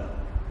ہیں۔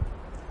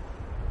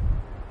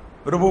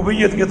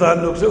 ربوبیت کے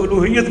تعلق سے،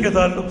 الوہیت کے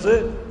تعلق سے،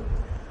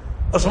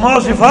 اسماء و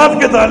صفات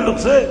کے تعلق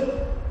سے،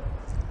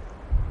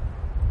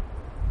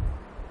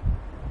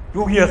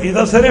 کیونکہ یہ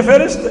عقیدہ سر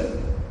فہرست ہے۔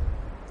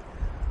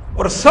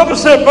 اور سب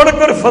سے بڑھ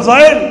کر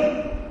فضائل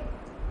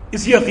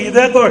اسی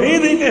عقیدہ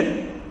توحید ہی کے ہیں،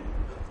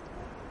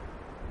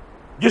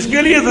 جس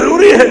کے لیے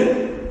ضروری ہے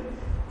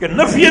کہ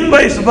نفیاً و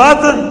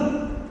اثباتاً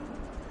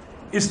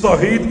اس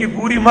توحید کی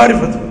پوری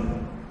معرفت ہو،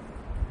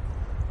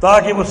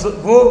 تاکہ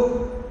وہ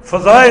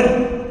فضائل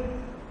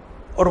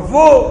اور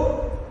وہ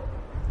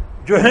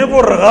جو ہیں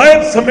وہ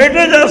رغائب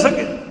سمیٹے جا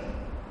سکیں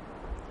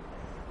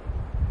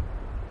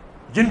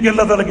جن کے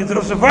اللہ تعالیٰ کی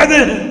طرف سے فائدے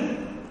ہیں،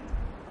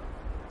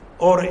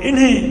 اور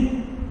انہی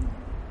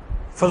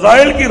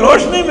فضائل کی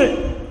روشنی میں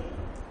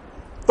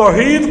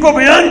توحید کو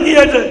بیان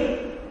کیا جائے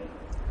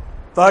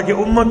تاکہ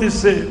امت اس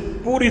سے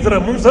پوری طرح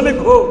منسلک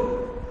ہو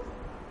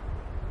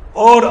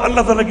اور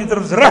اللہ تعالیٰ کی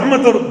طرف سے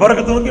رحمت اور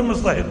برکتوں کی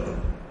مستحق ہو۔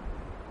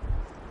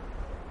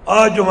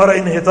 آج جو ہمارا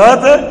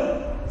انحطاط ہے،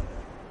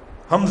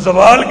 ہم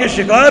زوال کے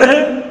شکار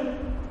ہیں،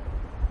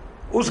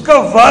 اس کا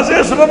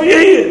واضح سبب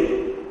یہی ہے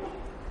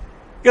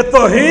کہ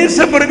توحید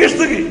سے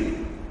برگشتگی،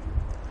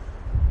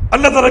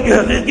 اللہ تعالیٰ کی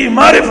حقیقی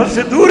معرفت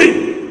سے دوری،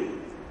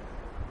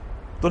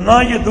 تو نہ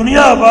یہ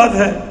دنیا آباد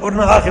ہے اور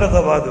نہ آخرت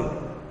آباد ہو،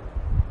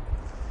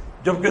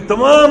 جبکہ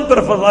تمام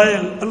تر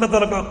فضائل، اللہ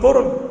تعالیٰ کا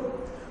قرب،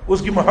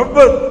 اس کی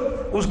محبت،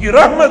 اس کی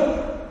رحمت،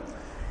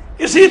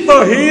 اسی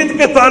توحید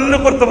کے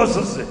تعلق اور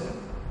توسط سے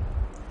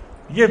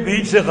یہ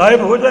بیچ سے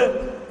غائب ہو جائے،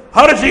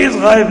 ہر چیز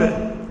غائب ہے،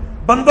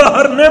 بندہ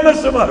ہر نعمت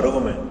سے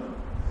محروم ہے۔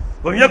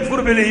 وَيَكْفُرْ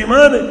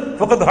بِالْإِيمَانِ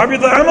فَقَدْ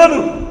حَبِطَ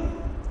عَمَلُهُ،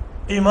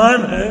 ایمان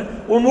ہے،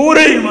 امور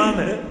ایمان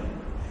ہے،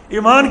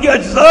 ایمان کے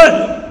اجزاء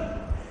ہیں،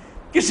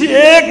 کسی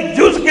ایک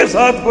جز کے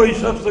ساتھ کوئی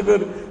شخص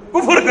اگر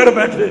کفر کر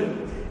بیٹھے،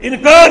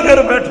 انکار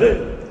کر بیٹھے،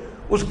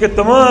 اس کے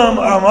تمام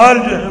اعمال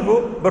جو ہیں وہ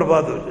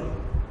برباد ہو جائیں،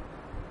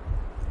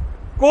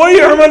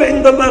 کوئی عمل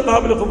عند اللہ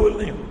قابل قبول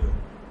نہیں ہوگا،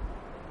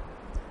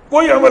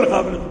 کوئی عمل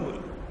قابل قبول نہیں۔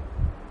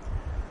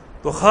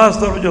 تو خاص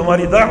طور پر جو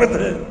ہماری دعوت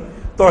ہے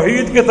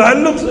توحید کے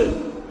تعلق سے،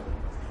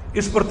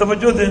 اس پر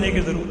توجہ دینے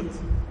کی ضرورت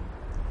ہے۔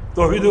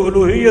 توحید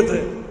الوہیت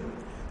ہے،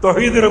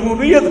 توحید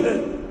ربوبیت ہے،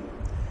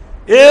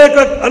 ایک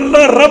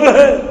اللہ رب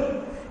ہے،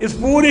 اس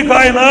پوری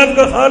کائنات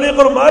کا خالق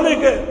اور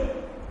مالک ہے،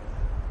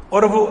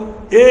 اور وہ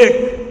ایک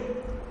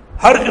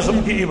ہر قسم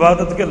کی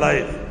عبادت کے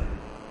لائق ہے۔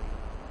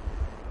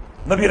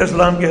 نبی علیہ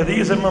السلام کی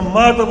حدیث ہے من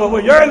مات وهو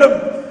يعلم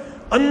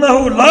انه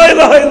لا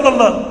الہ الا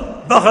اللہ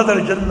دخل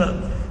الجنہ،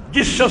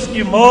 جس شخص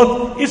کی موت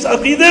اس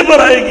عقیدے پر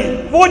آئے گی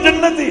وہ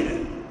جنتی ہے۔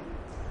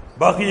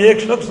 باقی ایک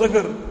شخص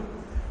اگر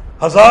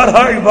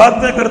ہزارہ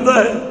عبادتیں کرتا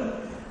ہے،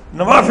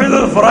 نوافل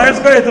اور فرائض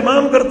کا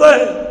اہتمام کرتا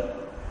ہے،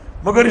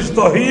 مگر اس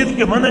توحید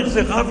کے منہج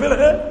سے غافل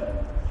ہے،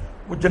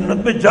 وہ جنت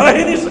میں جا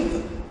ہی نہیں سکتا۔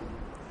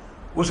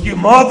 اس کی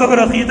موت اگر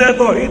عقیدہ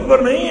توحید پر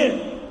نہیں ہے،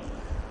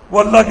 وہ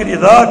اللہ کی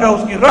رضا کا،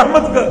 اس کی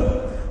رحمت کا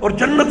اور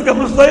جنت کا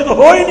مستحق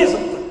ہو ہی نہیں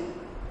سکتا۔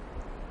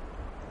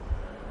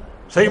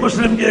 صحیح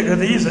مسلم کی ایک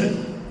حدیث ہے،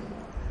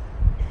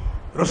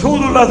 رسول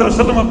اللہ صلی اللہ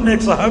علیہ وسلم اپنے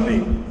ایک صحابی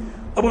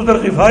ابو ذر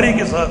غفاری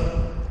کے ساتھ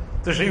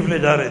تشریف لے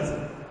جا رہے تھے۔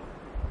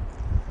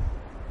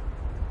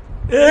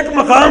 ایک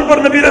مقام پر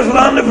نبی علیہ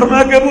السلام نے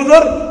فرمایا کہ ابو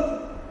ذر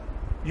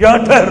یہاں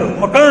ٹھہرو،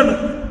 مکان ہے،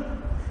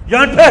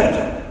 یہاں ٹھہر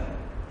جاؤ،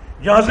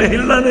 یہاں سے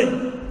ہلنا نہیں،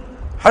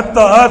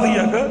 حتی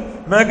آتیہ کا،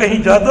 میں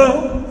کہیں جاتا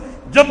ہوں،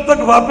 جب تک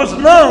واپس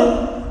نہ آؤں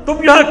تم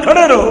یہاں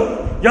کھڑے رہو،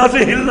 یہاں سے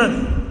ہلنا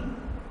نہیں۔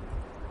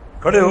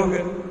 کھڑے ہو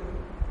گئے،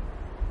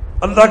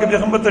 اللہ کے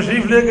پیغمبر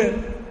تشریف لے گئے۔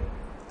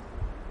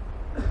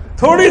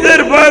 تھوڑی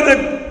دیر بعد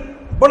ایک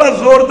بڑا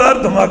زوردار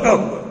دھماکہ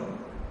ہوا،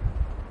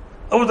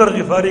 ابو ذر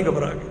غفاری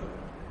گھبرا گئے،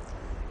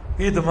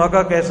 یہ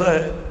دھماکہ کیسا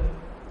ہے؟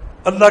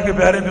 اللہ کے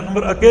پیارے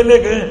پیغمبر اکیلے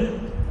گئے ہیں،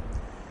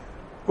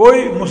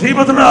 کوئی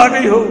مصیبت نہ آ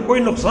گئی ہو،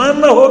 کوئی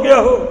نقصان نہ ہو گیا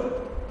ہو۔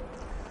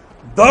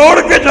 دوڑ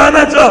کے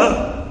جانا چاہا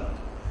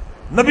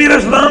نبی علیہ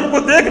السلام کو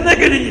دیکھنے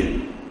کے لیے،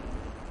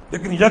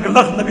 لیکن یک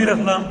لخت نبی علیہ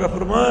السلام کا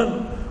فرمان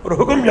اور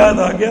حکم یاد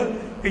آ گیا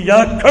کہ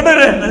یہاں کھڑے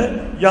رہنا ہے،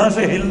 یہاں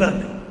سے ہلنا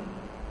نہیں۔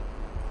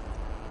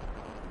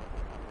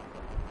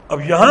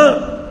 اب یہاں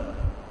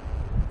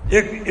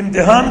ایک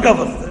امتحان کا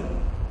وقت ہے،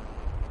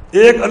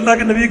 ایک اللہ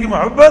کے نبی کی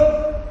محبت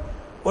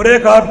اور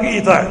ایک آپ کی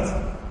اطاعت۔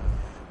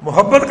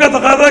 محبت کا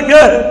تقاضا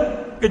کیا ہے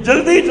کہ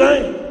جلدی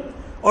جائیں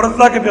اور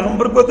اللہ کے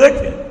پیغمبر کو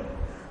دیکھیں،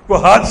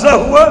 کوئی حادثہ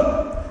ہوا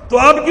تو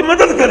آپ کی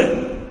مدد کریں،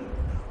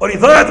 اور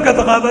اطاعت کا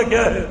تقاضا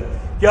کیا ہے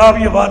کہ آپ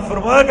یہ بات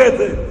فرما گئے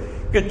تھے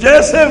کہ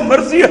جیسے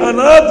مرضی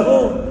حالات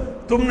ہوں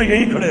تم نے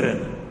یہیں کھڑے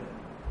رہنا،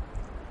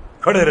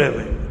 کھڑے رہ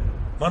گئے،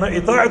 مانا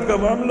اطاعت کا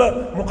معاملہ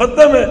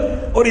مقدم ہے،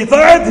 اور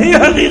اطاعت ہی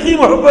حقیقی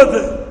محبت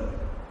ہے۔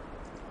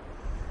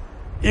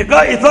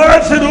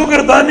 اطاعت سے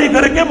روگردانی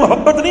کر کے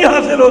محبت نہیں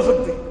حاصل ہو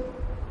سکتی،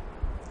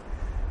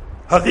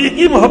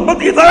 حقیقی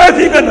محبت اطاعت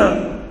ہی کا نام۔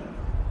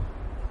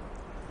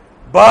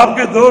 باپ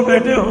کے دو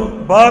بیٹے ہوں،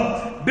 باپ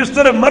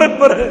بستر مرگ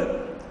پر ہے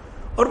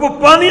اور وہ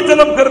پانی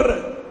طلب کر رہا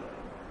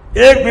ہے،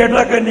 ایک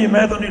بیٹا کہ نہیں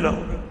میں تو نہیں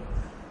لاؤں گا،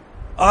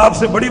 آپ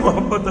سے بڑی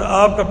محبت ہے،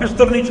 آپ کا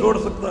بستر نہیں چھوڑ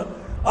سکتا،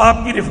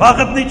 آپ کی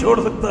رفاقت نہیں چھوڑ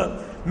سکتا،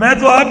 میں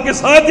تو آپ کے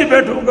ساتھ ہی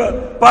بیٹھوں گا،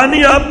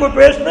 پانی آپ کو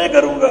پیش نہیں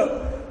کروں گا۔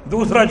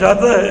 دوسرا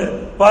جاتا ہے،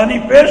 پانی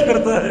پیش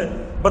کرتا ہے۔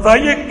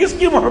 بتائیے کس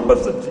کی محبت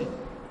سچی؟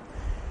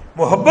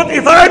 محبت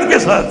اطاعت کے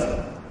ساتھ،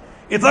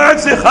 اطاعت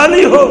سے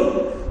خالی ہو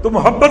تو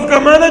محبت کا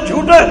معنی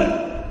جھوٹا ہے۔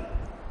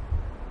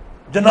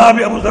 جناب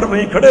ابو ذر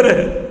وہیں کھڑے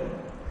رہے،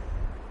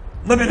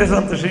 نبی علیہ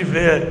السلام تشریف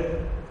لے آئے،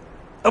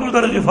 ابو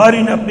ذر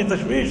غفاری نے اپنی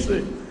تشویش سے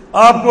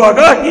آپ کو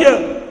آگاہ کیا،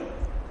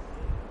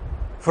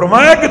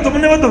 فرمایا کہ تم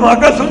نے وہ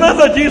دھماکہ سنا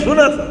تھا؟ جی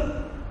سنا تھا۔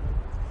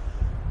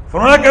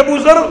 فرمایا کہ ابو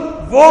ذر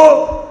وہ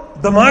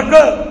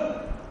دھماکہ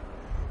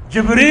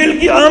جبریل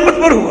کی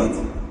آمد پر ہوا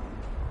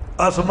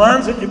تھا،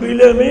 آسمان سے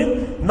جبریل امین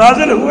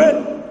نازل ہوئے،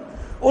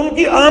 ان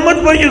کی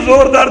آمد پر یہ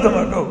زوردار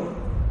دھماکہ ہوا۔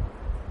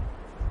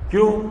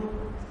 کیوں؟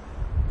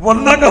 وہ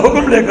اللہ کا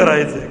حکم لے کر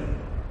آئے تھے،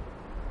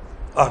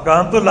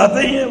 احکام تو لاتے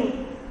ہی ہیں، وہ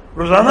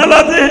روزانہ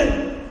لاتے ہیں،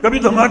 کبھی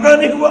دھماکہ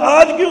نہیں ہوا،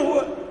 آج کیوں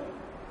ہوا؟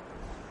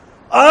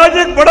 آج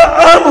ایک بڑا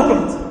اہم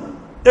حکم تھا،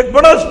 ایک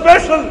بڑا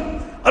اسپیشل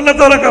اللہ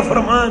تعالیٰ کا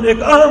فرمان،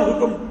 ایک اہم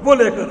حکم وہ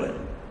لے کر رہے ہیں۔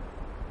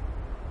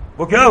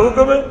 وہ کیا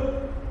حکم ہے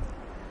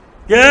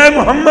کہ اے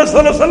محمد صلی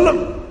اللہ علیہ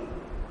وسلم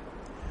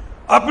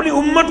اپنی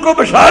امت کو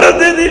بشارت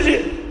دے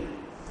دیجیے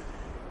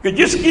کہ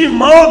جس کی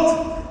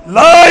موت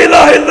لا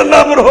الہ الا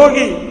اللہ پر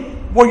ہوگی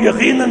وہ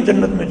یقیناً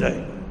جنت میں جائے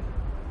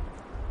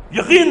گا،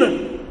 یقیناً۔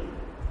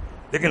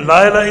 لیکن لا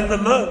الہ الا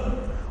اللہ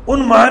ان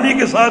معنی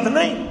کے ساتھ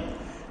نہیں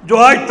جو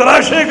آج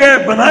تراشے گئے،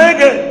 بنائے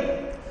گئے،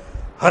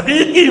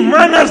 حقیقی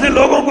معنی سے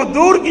لوگوں کو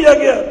دور کیا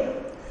گیا،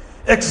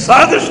 ایک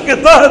سازش کے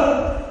تحت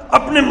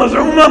اپنے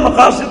مزعومہ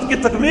مقاصد کی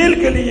تکمیل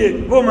کے لیے۔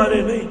 وہ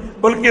معنی نہیں،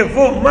 بلکہ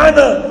وہ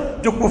معنی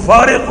جو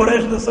کفار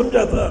قریش نے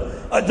سمجھا تھا،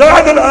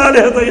 اجعل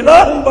الآلہۃ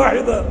الہا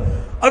واحدا،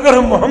 اگر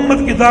ہم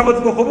محمد کی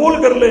دعوت کو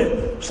قبول کر لیں،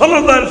 صلی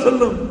اللہ علیہ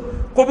وسلم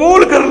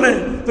قبول کر لیں،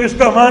 تو اس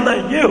کا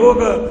معنی یہ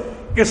ہوگا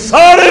کہ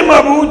سارے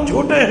معبود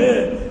جھوٹے ہیں،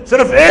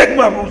 صرف ایک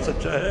معبود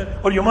سچا ہے،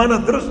 اور یہ معنی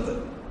درست ہے۔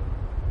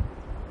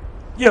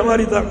 یہ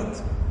ہماری دعوت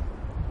ہے،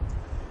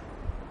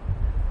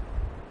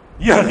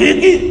 یہ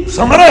حقیقی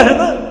ثمرہ ہے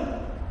نا۔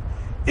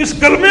 اس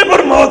کلمے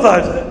پر موت آ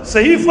جائے،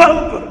 صحیح فہم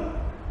پر،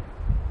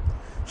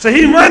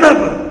 صحیح معنی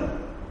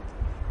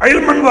پر،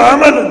 علما و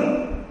عملا،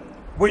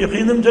 وہ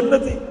یقیناً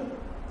جنتی۔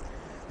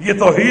 یہ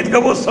توحید کا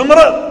وہ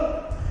ثمرہ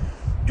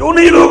جو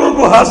انہی لوگوں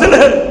کو حاصل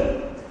ہے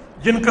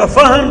جن کا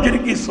فہم، جن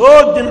کی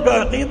سوچ، جن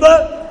کا عقیدہ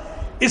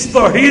اس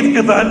توحید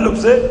کے تعلق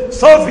سے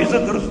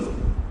 100% درست ہو۔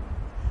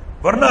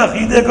 ورنہ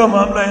عقیدے کا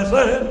معاملہ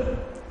ایسا ہے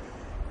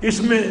کہ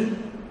اس میں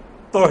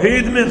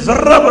توحید میں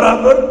ذرہ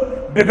برابر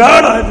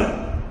بگاڑ آ جائے،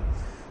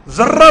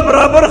 ذرہ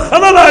برابر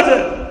خلل آ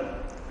جائے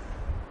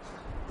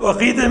تو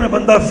عقیدے میں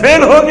بندہ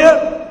فیل ہو گیا،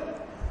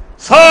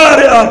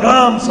 سارے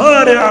احکام،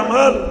 سارے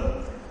اعمال،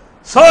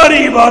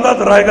 ساری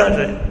عبادت رائیگاں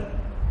جائیں۔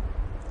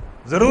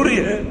 ضروری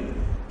ہے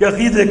کہ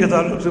عقیدے کے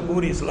تعلق سے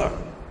پوری اصلاح ہو۔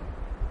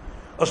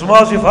 اسماء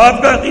و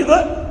صفات کا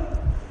عقیدہ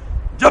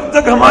جب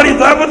تک ہماری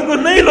دعوت کو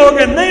نہیں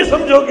لوگے، نہیں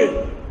سمجھو گے،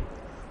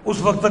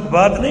 اس وقت تک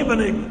بات نہیں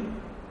بنے گی۔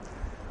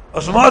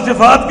 اسماء و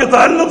صفات کے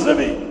تعلق سے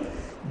بھی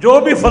جو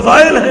بھی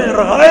فضائل ہیں،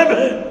 رغائب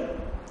ہیں،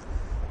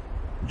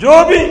 جو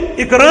بھی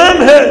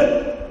اکرام ہے،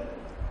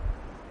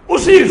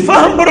 اسی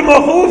فہم پر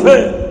موقوف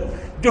ہے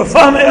جو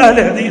فہم اہل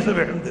حدیث ہے۔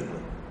 الحمدللہ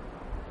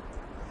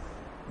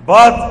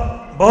بات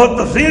بہت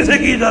تفصیل سے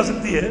کی جا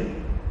سکتی ہے،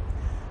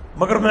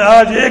 مگر میں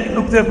آج ایک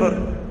نقطے پر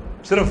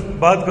صرف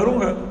بات کروں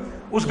گا،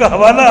 اس کا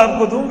حوالہ آپ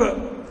کو دوں گا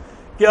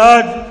کہ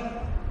آج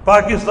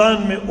پاکستان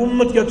میں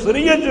امت کی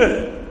اکثریت جو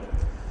ہے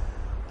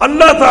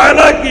اللہ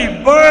تعالیٰ کی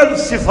بعض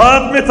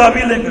صفات میں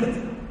تعویلیں کرتی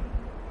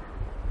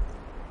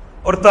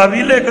اور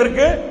تعویلیں کر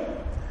کے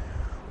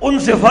ان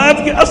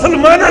صفات کے اصل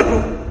معنی کو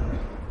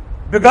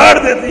بگاڑ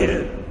دیتی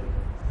ہے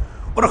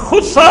اور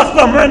خود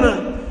ساختہ معنی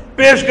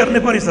پیش کرنے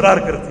پر اصرار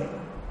کرتی،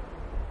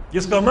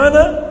 جس کا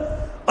معنی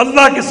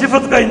اللہ کی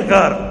صفت کا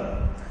انکار،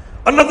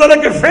 اللہ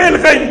تعالیٰ کے فعل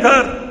کا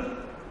انکار۔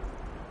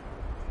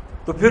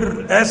 تو پھر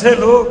ایسے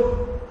لوگ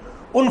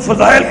ان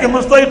فضائل کے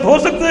مستحق ہو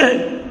سکتے ہیں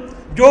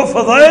جو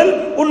فضائل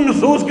ان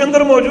نصوص کے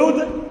اندر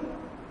موجود ہیں؟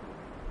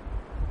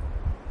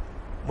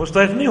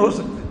 مستحق نہیں ہو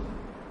سکتے۔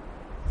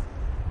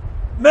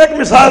 میں ایک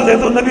مثال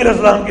دیتا ہوں، نبی علیہ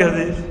السلام کی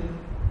حدیث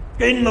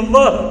کہ ان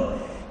اللہ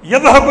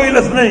یضحک الی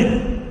اثنین،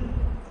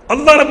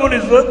 اللہ رب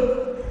العزت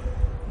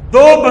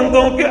دو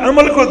بندوں کے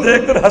عمل کو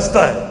دیکھ کر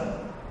ہنستا ہے۔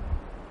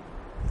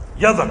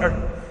 یضحک،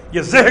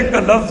 یہ ضحک کا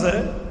لفظ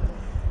ہے،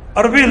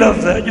 عربی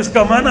لفظ ہے جس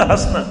کا معنی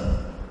ہنسنا۔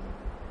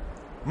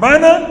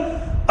 معنی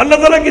اللہ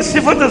تعالیٰ کی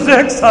صفت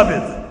ضحک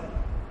ثابت ہے،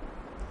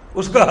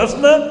 اس کا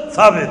ہنسنا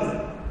ثابت ہے۔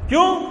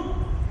 کیوں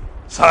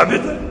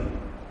ثابت ہے؟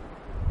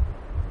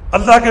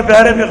 اللہ کے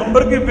پیارے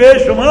پیغمبر کی بے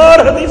شمار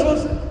حدیثوں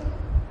سے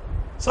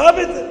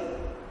ثابت ہے۔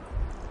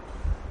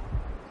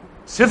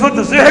 صفت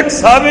ضحک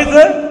ثابت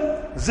ہے،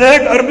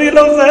 ضحک عربی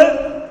لفظ ہے،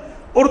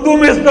 اردو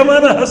میں اس کا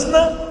معنی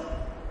ہنسنا،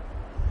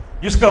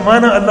 جس کا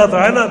معنی اللہ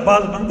تعالیٰ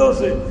بعض بندوں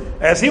سے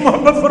ایسی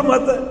محبت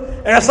فرماتا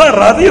ہے، ایسا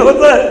راضی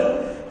ہوتا ہے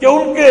کہ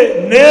ان کے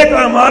نیک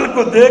اعمال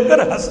کو دیکھ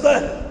کر ہنستا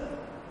ہے۔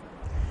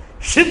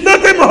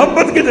 شدت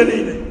محبت کی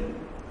دلیل ہے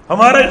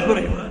ہمارا اس پر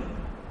ایمان۔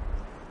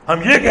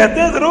 ہم یہ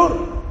کہتے ہیں ضرور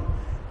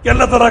کہ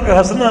اللہ تعالیٰ کا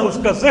ہنسنا، اس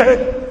کا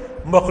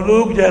ضحک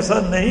مخلوق جیسا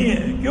نہیں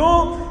ہے۔ کیوں؟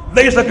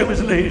 لیس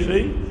کمثلہ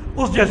شیء،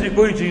 اس جیسی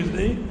کوئی چیز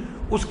نہیں۔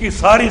 اس کی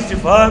ساری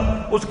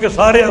صفات، اس کے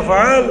سارے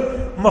افعال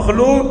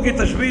مخلوق کی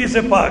تشبیہ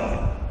سے پاک ہے.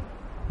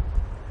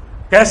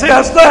 کیسے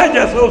ہنستا ہے؟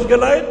 جیسا اس کے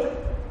لائق.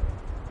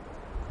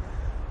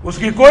 اس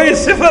کی کوئی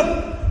صفت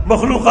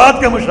مخلوقات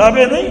کے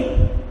مشابہ نہیں.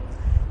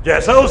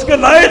 جیسا اس کے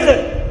لائق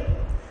ہے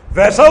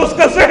ویسا اس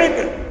کا ضحک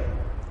ہے،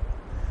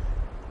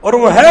 اور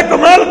وہ ہے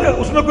کمال کا،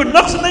 اس میں کوئی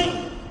نقص نہیں.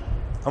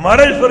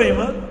 ہمارا اس پر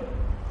ایمان.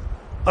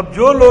 اب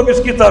جو لوگ اس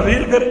کی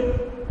تعبیر کریں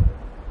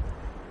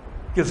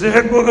کہ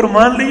ذہن کو اگر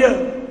مان لیا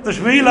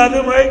تشبیہ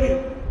لازم آئے گی،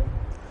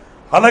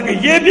 حالانکہ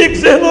یہ بھی ایک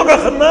ذہنوں کا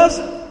خناس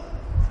ہے.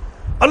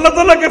 اللہ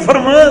تعالیٰ کے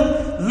فرمان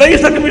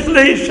لیس کمثلہ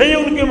شیء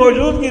ان کی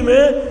موجودگی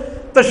میں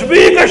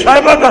تشبیہ کا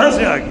شائبہ کہاں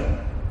سے آ گیا؟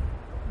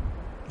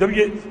 جب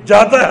یہ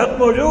ذات حق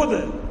موجود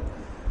ہے،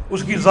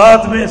 اس کی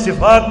ذات میں،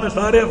 صفات میں،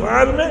 سارے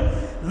افعال میں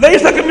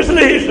لیس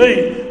کمثلہ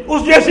شیء،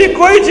 اس جیسی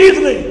کوئی چیز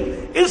نہیں.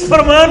 اس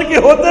فرمان کے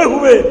ہوتے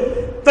ہوئے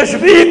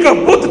تشبیہ کا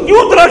بت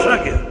کیوں تراشا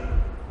گیا؟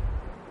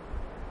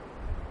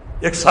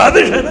 ایک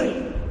سازش ہے نا.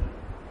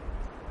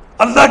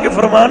 اللہ کے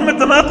فرمان میں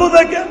تناقض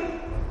ہے کیا؟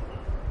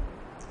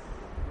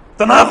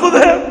 تناقض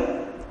ہے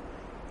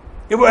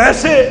کہ وہ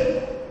ایسے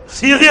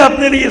صیغے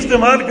اپنے لیے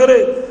استعمال کرے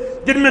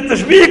جن میں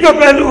تشبیہ کا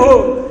پہلو ہو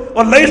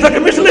اور لیس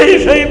کمثلہ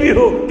شیء بھی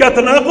ہو. کیا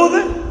تناقض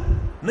ہے؟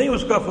 نہیں،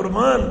 اس کا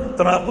فرمان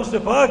تناقض سے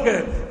پاک ہے.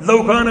 لو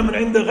کان من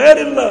عند غیر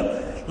اللہ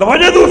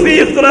لوجدوا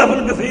فیہ اختلافا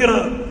کثیرا.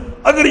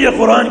 اگر یہ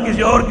قرآن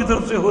کسی اور کی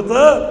طرف سے ہوتا،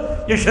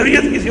 یہ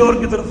شریعت کسی اور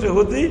کی طرف سے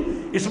ہوتی،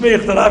 اس میں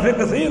اختلاف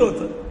کثیر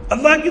ہوتا.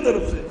 اللہ کی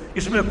طرف سے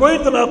اس میں کوئی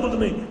تناقض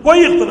نہیں،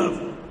 کوئی اختلاف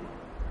نہیں.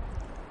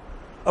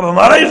 اب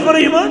ہمارا اس پر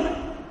ایمان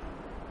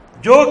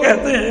جو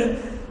کہتے ہیں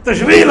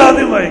تشبیہ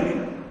لازم آئے گی،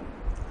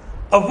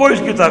 اب وہ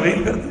اس کی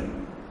تعویل کرتے ہیں.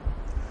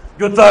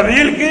 جو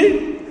تعویل کی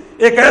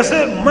ایک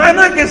ایسے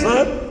معنی کے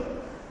ساتھ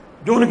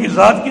جو ان کی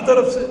ذات کی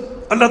طرف سے،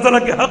 اللہ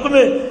تعالیٰ کے حق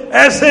میں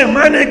ایسے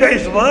معنی کا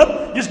اس بات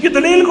جس کی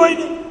دلیل کوئی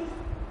نہیں.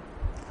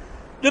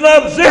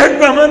 جناب ذہن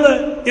کا معنی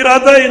ہے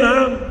ارادہ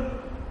انعام،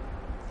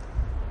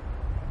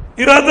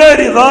 ارادہ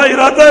رضا،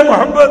 ارادہ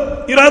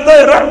محبت، ارادہ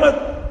رحمت.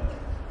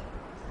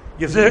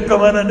 یہ ذہن کا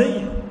معنی نہیں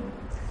ہے،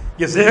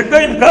 یہ ذہن کا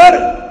انکار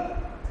ہے.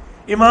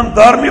 امام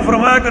دارمی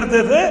فرمایا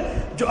کرتے تھے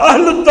جو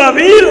اہل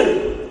التعبیر ہے،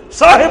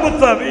 صاحب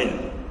التعبیر،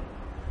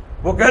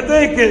 وہ کہتے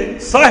ہیں کہ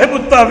صاحب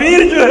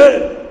التعبیر جو ہے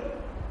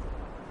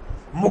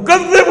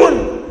مکذب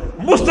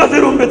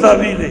مستتر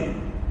بتعویلہ،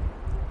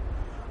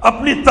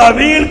 اپنی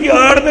تعویل کی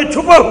آڑ میں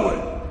چھپا ہوا ہے.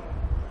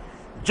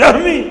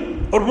 جہمی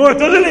اور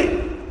معتزلی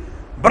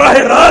براہ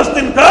راست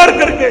انکار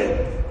کر کے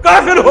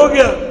کافر ہو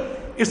گیا.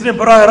 اس نے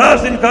براہ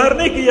راست انکار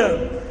نہیں کیا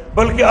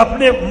بلکہ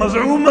اپنے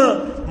مزعومہ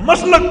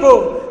مسلک کو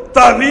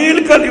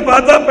تعویل کا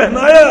لبادہ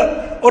پہنایا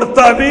اور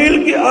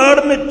تعویل کی آڑ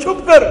میں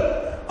چھپ کر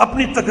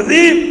اپنی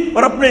تکذیب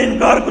اور اپنے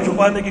انکار کو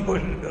چھپانے کی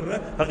کوشش کر رہا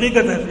ہے.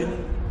 حقیقت ایسی نہیں.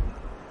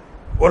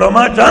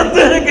 علماء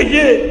جانتے ہیں کہ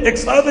یہ ایک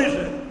سازش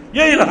ہے،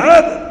 یہ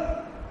الحاد ہے.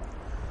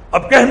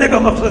 اب کہنے کا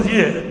مقصد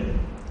یہ ہے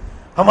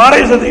ہمارا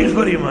اس حدیث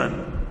پر ایمان،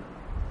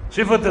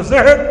 صفت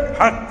ذہن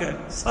حق ہے،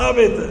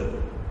 ثابت ہے.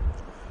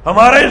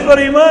 ہمارا اس پر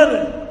ایمان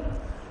ہے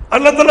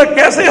اللہ تعالیٰ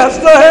کیسے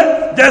ہنستا ہے؟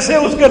 جیسے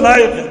اس کے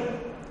لائق ہے.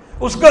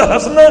 اس کا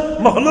ہنسنا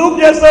مخلوق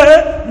جیسا ہے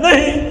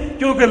نہیں،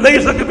 کیونکہ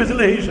لیس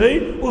کمثلہ شیء،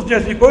 اس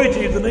جیسی کوئی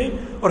چیز نہیں.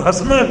 اور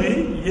ہنسنا بھی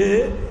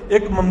یہ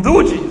ایک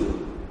ممدوح چیز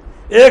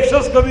ہے. ایک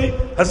شخص کبھی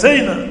ہنسے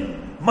ہی نہ،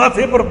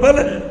 ماتھے پر بل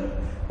ہے،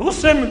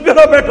 غصے میں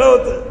بہرا بیٹھا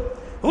ہوتا ہے،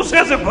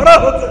 غصے سے بھرا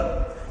ہوتا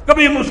ہے،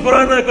 کبھی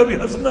مسکرانا کبھی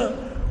ہنسنا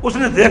اس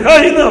نے دیکھا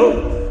ہی نہ ہو،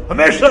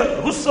 ہمیشہ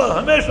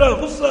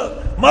غصہ،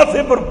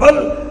 ماتھے پر بل،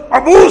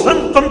 عبوساً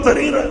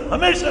قمطریرا،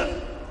 ہمیشہ.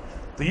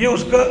 تو یہ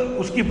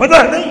اس کی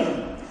مدح نہیں ہے،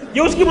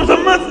 یہ اس کی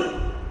مذمت ہے.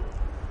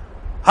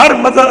 ہر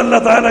مدح اللہ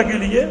تعالیٰ کے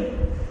لیے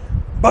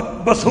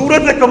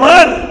بصورت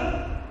کمال ہے.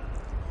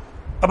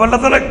 اب اللہ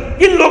تعالیٰ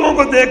کن لوگوں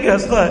کو دیکھ کے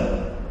ہنستا ہے؟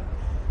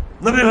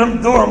 نبی ہم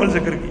دو عمل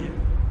ذکر کیے.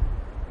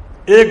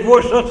 ایک وہ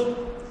شخص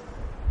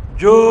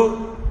جو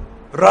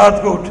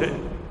رات کو اٹھے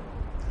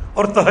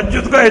اور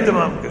تہجد کا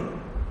اہتمام کرے،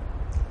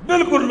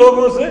 بالکل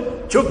لوگوں سے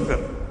چھپ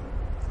کر،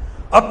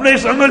 اپنے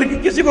اس عمل کی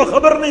کسی کو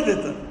خبر نہیں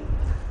دیتا،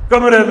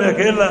 کمرے میں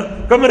اکیلا،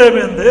 کمرے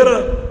میں اندھیرا،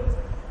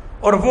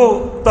 اور وہ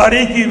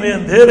تاریکی میں،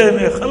 اندھیرے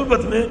میں،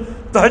 خلوت میں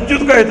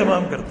تہجد کا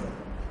اہتمام کرتا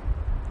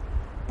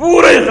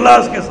پورے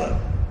اخلاص کے ساتھ.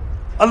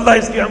 اللہ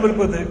اس کے عمل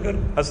کو دیکھ کر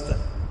ہنستا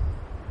ہے.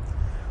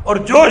 اور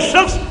جو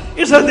شخص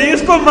اس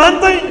حدیث کو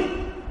مانتا ہی نہیں،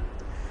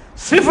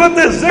 صفت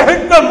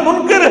ذہن کا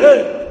منکر ہے،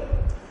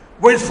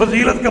 وہ اس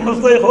فضیلت کا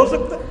مستحق ہو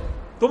سکتا ہے؟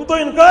 تم تو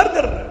انکار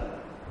کر رہے ہو.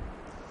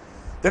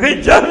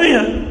 دیکھیں جہمی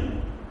ہے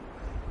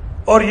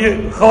اور یہ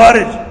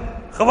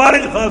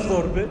خوارج خاص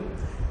طور پہ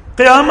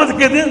قیامت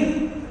کے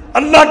دن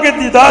اللہ کے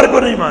دیدار کو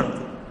نہیں مانتے.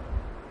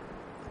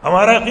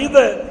 ہمارا عقیدہ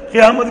ہے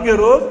قیامت کے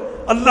روز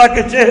اللہ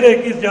کے چہرے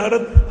کی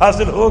زیارت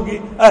حاصل ہوگی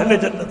اہل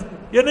جنت کو،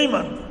 یہ نہیں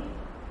مانتے.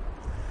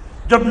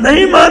 جب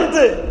نہیں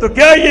مانتے تو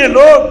کیا یہ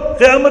لوگ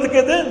قیامت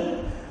کے دن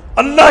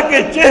اللہ کے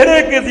چہرے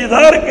کے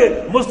دیدار کے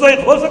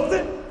مستحق ہو سکتے؟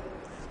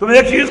 تم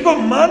ایک چیز کو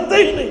مانتے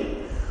ہی نہیں،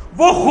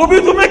 وہ خوبی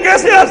تمہیں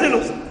کیسے حاصل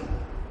ہو سکتی؟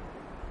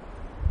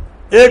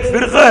 ایک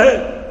فرقہ ہے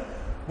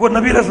وہ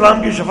نبی علیہ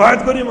السلام کی شفاعت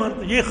کو نہیں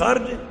مانتے، یہ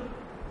خارجی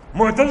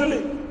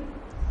معتزلی.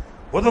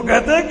 وہ تو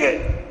کہتے ہیں کہ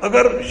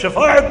اگر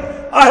شفاعت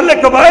اہل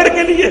کبائر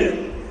کے لیے ہے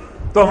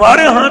تو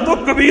ہمارے ہاں تو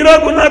کبیرہ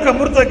گناہ کا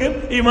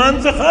مرتکب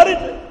ایمان سے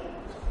خارج ہے.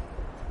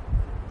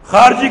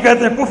 خارجی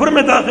کہتے ہیں کفر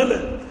میں داخل ہے،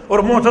 اور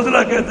معتزلہ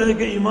کہتے ہیں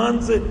کہ ایمان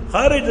سے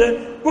خارج ہے،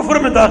 کفر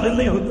میں داخل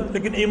نہیں ہوتا،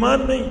 لیکن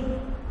ایمان نہیں.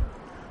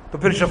 تو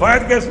پھر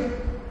شفاعت کیسے؟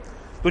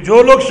 تو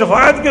جو لوگ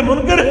شفاعت کے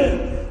منکر ہیں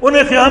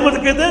انہیں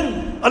قیامت کے دن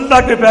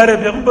اللہ کے پیارے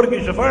پیغمبر کی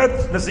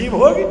شفاعت نصیب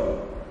ہوگی.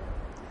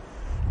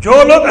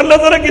 جو لوگ اللہ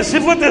تعالیٰ کی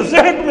صفت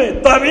ضحک میں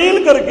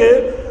تعویل کر کے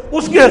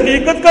اس کی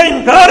حقیقت کا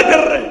انکار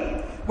کر رہے ہیں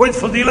وہ اس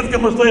فضیلت کے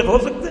مستحق ہو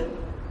سکتے ہیں.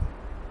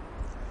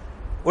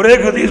 اور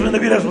ایک حدیث میں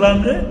نبی علیہ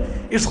السلام نے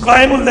اس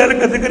قائم اللیل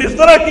کا ذکر اس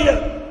طرح کیا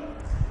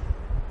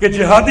کہ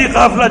جہادی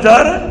قافلہ جا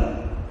رہا ہے،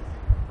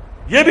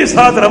 یہ بھی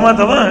ساتھ رواں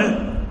دواں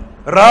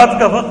ہے، رات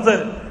کا وقت ہے،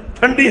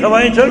 ٹھنڈی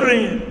ہوائیں چل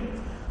رہی ہیں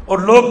اور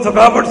لوگ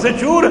تھکاوٹ سے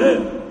چور ہیں،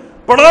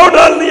 پڑاؤ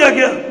ڈال دیا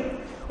گیا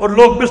اور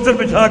لوگ بستر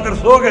بچھا کر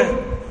سو گئے.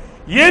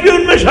 یہ بھی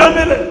ان میں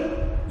شامل ہے،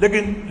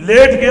 لیکن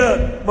لیٹ گیا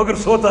مگر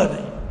سوتا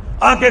نہیں،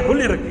 آنکھیں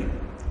کھلی رکھی.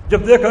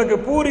 جب دیکھا کہ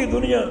پوری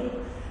دنیا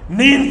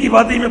نیند کی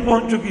وادی میں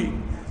پہنچ چکی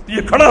تو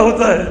یہ کھڑا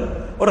ہوتا ہے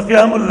اور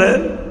قیام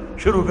اللیل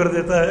شروع کر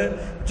دیتا ہے.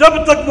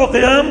 جب تک وہ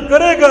قیام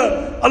کرے گا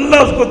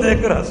اللہ اس کو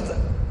دیکھ کر ہنستا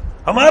ہے.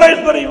 ہمارا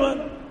اس پر ایمان.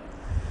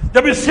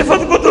 جب اس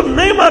صفت کو تم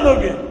نہیں مانو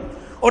گے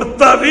اور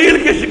تعویل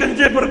کے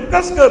شکنجے پر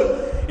کس کر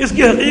اس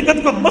کی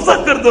حقیقت کو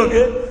مسخ کر دو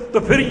گے تو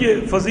پھر یہ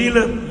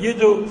فضیلت، یہ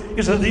جو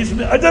اس حدیث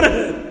میں اجر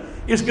ہے،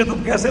 اس کے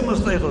تم کیسے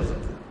مستحق ہو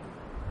سکتے؟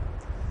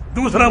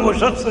 دوسرا وہ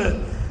شخص ہے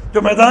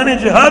جو میدان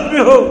جہاد میں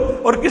ہو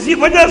اور کسی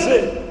وجہ سے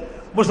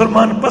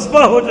مسلمان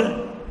پسپا ہو جائیں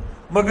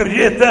مگر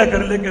یہ طے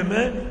کر لے کہ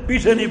میں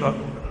پیچھے نہیں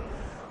بھاگوں گا،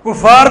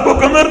 کفار کو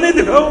کمر نہیں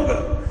دکھاؤں گا،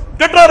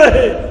 ڈٹا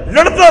رہے،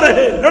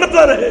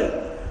 لڑتا رہے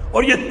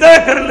اور یہ طے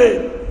کر لے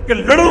کہ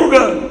لڑوں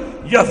گا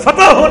یا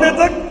فتح ہونے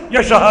تک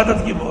یا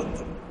شہادت کی موت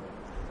تک.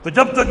 تو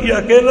جب تک یہ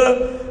اکیلا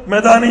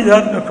میدانی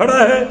جہاد میں کھڑا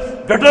ہے،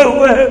 ڈٹا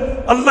ہوا ہے،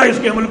 اللہ اس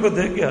کے عمل کو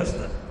دیکھ کے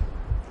ہنستا ہے.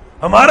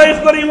 ہمارا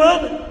اس پر ایمان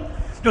ہے.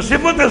 جو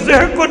صفت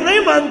ضحک کو نہیں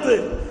مانتے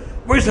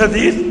وہ اس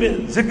حدیث میں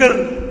ذکر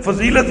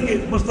فضیلت کے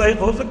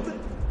مستحق ہو سکتے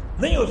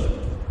نہیں ہو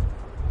سکتے،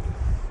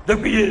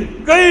 جبکہ یہ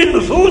کئی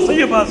نصوص سے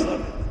یہ بات ثابت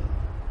ہے.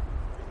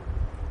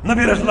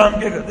 نبی علیہ السلام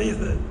کی ایک حدیث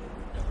ہے،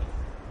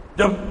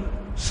 جب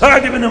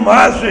سعد بن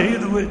معاذ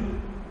شہید ہوئے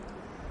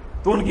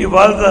تو ان کی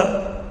والدہ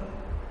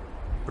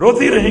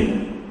روتی رہی،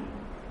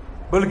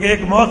 بلکہ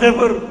ایک موقع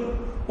پر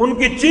ان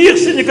کی چیخ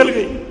سے نکل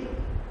گئی.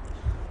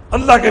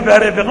 اللہ کے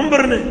پیارے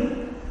پیغمبر نے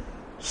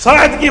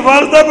سعد کی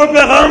والدہ کو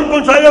پیغام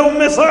پہنچایا،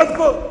 ام سعد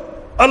کو،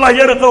 اللہ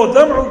یرقع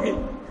دمعکی،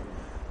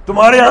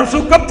 تمہارے آنسو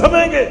کب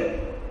تھمیں گے،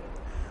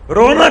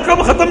 رونا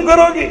کب ختم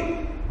کرو گی؟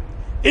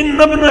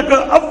 ان ابنک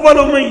اول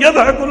من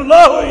یضحک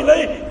اللہ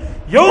الیہ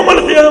یوم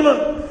القیامہ،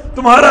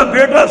 تمہارا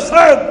بیٹا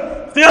سعد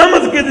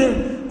قیامت کے دن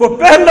وہ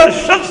پہلا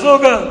شخص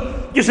ہوگا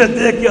جسے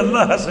دیکھ کے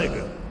اللہ ہنسے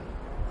گا.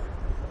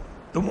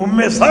 تم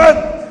ام سعد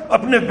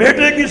اپنے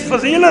بیٹے کی اس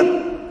فضیلت،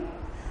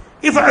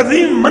 اس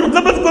عظیم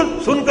منقبت کو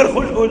سن کر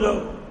خوش ہو جاؤ.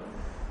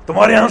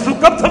 تمہارے آنسو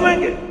کب تھمیں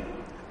گے؟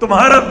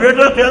 تمہارا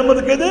بیٹا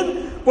قیامت کے دن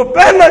وہ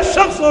پہلا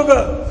شخص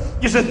ہوگا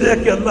جسے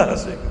دیکھ کے اللہ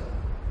ہنسے گا.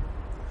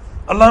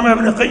 علامہ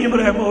ابن قیم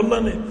رحمہ اللہ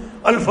نے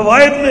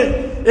الفوائد میں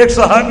ایک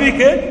صحابی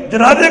کے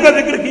جنازے کا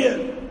ذکر کیا.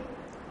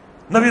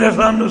 نبی علیہ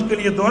السلام نے اس کے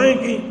لیے دعائیں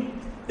کی.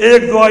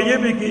 ایک دعا یہ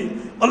بھی کی،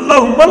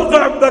 اللہم القى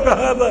عبدک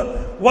ھذا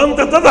وانت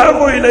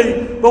تضحک الیہ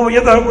وهو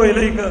یضحک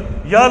الیک،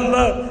 یا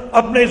اللہ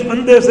اپنے اس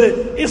بندے سے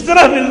اس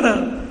طرح ملنا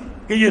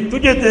کہ یہ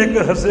تجھے دیکھ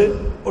کر ہنسے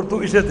اور تو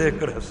اسے دیکھ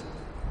کر ہنسے.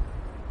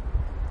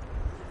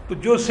 تو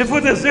جو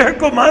صفت ضحک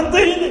کو مانتے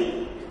ہی نہیں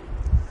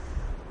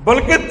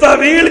بلکہ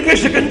تعویل کے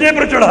شکنجے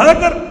پر چڑھا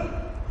کر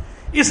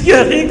اس کی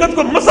حقیقت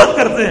کو مسخ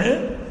کرتے ہیں،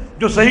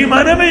 جو صحیح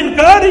معنی میں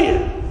انکار ہی ہے،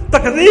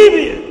 تکذیب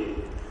ہی ہے،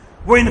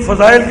 وہ ان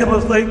فضائل کے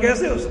مستحق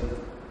کیسے ہو سکتے؟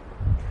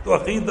 تو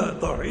عقیدہ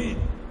توحید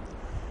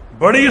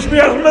بڑی اس میں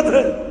عظمت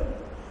ہے،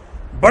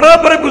 بڑا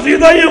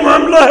برگزیدہ یہ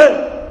معاملہ ہے.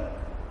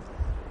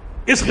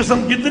 اس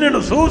قسم جتنے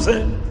نصوص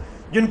ہیں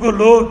جن کو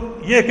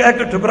لوگ یہ کہہ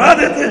کر ٹھکرا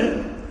دیتے ہیں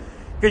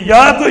کہ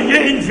یا تو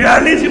یہ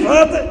انفعالی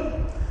صفات ہے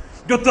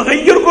جو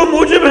تغیر کو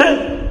موجب ہیں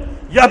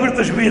یا پھر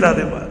تشبیہ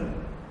لازم ہے.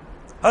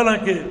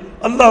 حالانکہ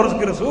اللہ اور اس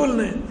کے رسول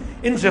نے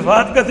ان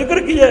صفات کا ذکر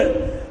کیا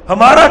ہے.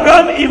 ہمارا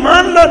کام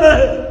ایمان لانا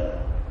ہے،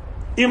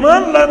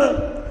 ایمان لانا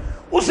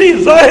اسی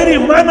ظاہری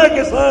معنی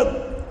کے ساتھ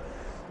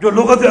جو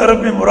لغت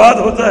عرب میں مراد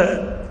ہوتا ہے،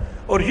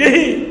 اور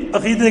یہی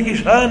عقیدے کی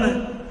شان ہے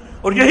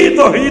اور یہی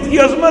توحید کی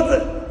عظمت ہے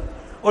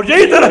اور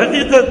یہی در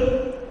حقیقت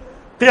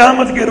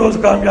قیامت کے روز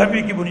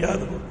کامیابی کی بنیاد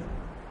ہوگی،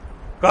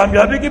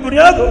 کامیابی کی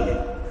بنیاد ہوگی.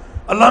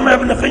 علامہ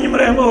ابن قیم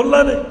رحمہ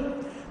اللہ نے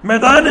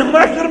میدان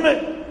محشر میں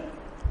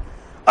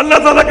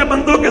اللہ تعالیٰ کے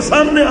بندوں کے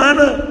سامنے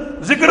آنا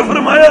ذکر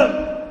فرمایا.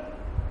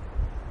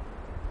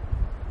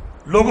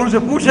 لوگوں سے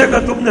پوچھے گا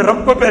تم نے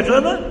رب کو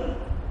پہچانا؟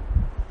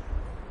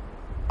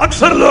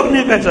 اکثر لوگ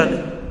نہیں پہچانے،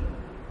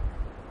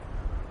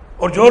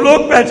 اور جو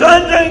لوگ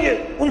پہچان جائیں گے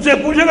ان سے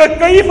پوچھے گا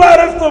کیف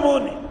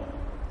عرفتمونی،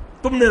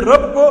 تم نے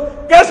رب کو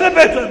کیسے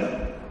پہچانا؟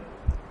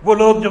 وہ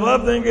لوگ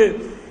جواب دیں گے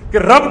کہ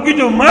رب کی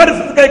جو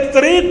معرفت کا ایک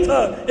طریق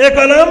تھا، ایک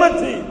علامت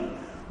تھی،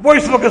 وہ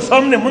اس وقت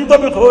سامنے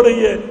منطبق ہو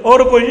رہی ہے، اور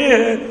وہ یہ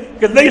ہے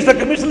کہ لیس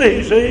کمثلہ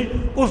شیء،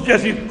 اس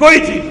جیسی کوئی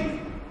چیز نہیں،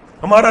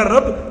 ہمارا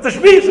رب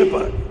تشبیہ سے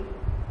پاک ہے۔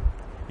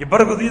 یہ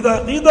برگزیدہ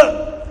عقیدہ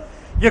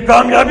یہ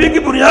کامیابی کی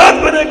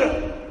بنیاد بنے گا،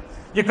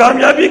 یہ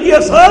کامیابی کی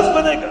اساس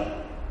بنے گا۔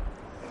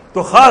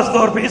 تو خاص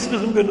طور پہ اس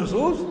قسم کے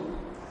نصوص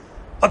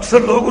اکثر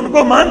لوگ ان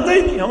کو مانتے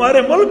ہی نہیں۔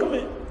 ہمارے ملک میں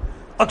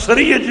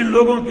اکثریت جن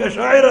لوگوں کے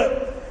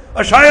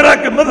اشاعرہ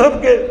کے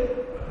مذہب کے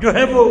جو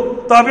ہیں وہ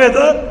تابع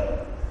دار،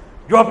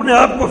 جو اپنے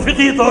آپ کو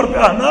فقہی طور پہ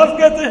احناف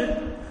کہتے ہیں،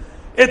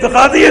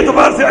 اعتقادی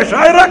اعتبار سے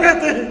اشاعرہ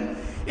کہتے ہیں،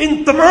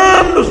 ان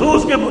تمام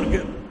نصوص کے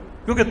منکر،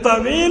 کیونکہ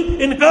تعویل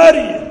انکار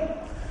ہی ہے۔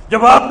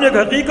 جب آپ نے ایک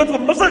حقیقت کو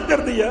مسخ کر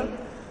دیا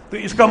تو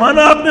اس کا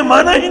معنی آپ نے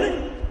مانا ہی نہیں۔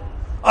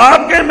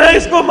 آپ کہیں میں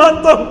اس کو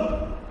مانتا ہوں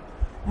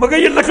مگر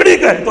یہ لکڑی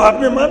کا ہے، تو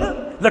آپ نے مانا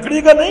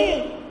لکڑی کا نہیں ہے،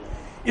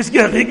 اس کی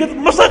حقیقت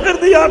مسخ کر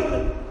دی آپ نے۔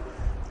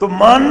 تو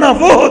ماننا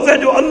وہ ہوتا ہے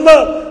جو اللہ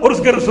اور اس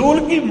کے رسول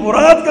کی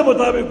مراد کے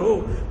مطابق ہو،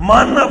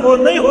 ماننا وہ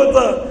نہیں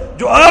ہوتا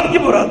جو آپ کی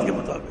مراد کے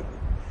مطابق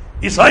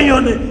ہو۔ عیسائیوں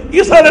نے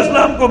عیسیٰ علیہ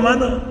السلام کو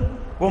مانا،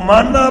 وہ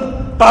ماننا آپ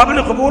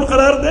قابل قبول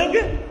قرار دیں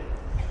گے؟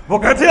 وہ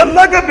کہتے ہیں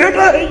اللہ کا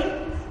بیٹا ہے،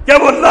 کیا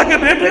وہ اللہ کے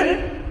بیٹے ہیں؟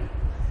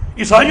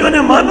 عیسائیوں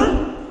نے مانا،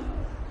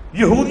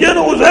 یہودیوں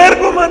نے عزیر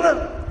کو مانا،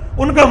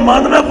 ان کا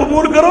ماننا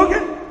قبول کرو گے؟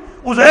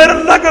 عزیر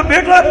اللہ کا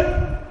بیٹا ہے،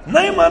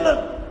 نہیں مانا،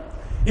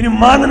 یعنی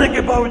ماننے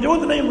کے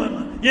باوجود نہیں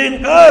مانا، یہ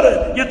انکار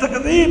ہے، یہ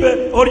تکذیب ہے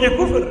اور یہ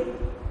کفر ہے۔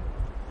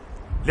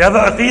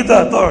 لہذا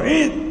عقیدہ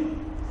توحید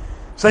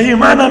صحیح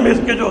معنی میں اس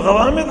کے جو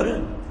غوامض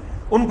ہیں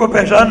ان کو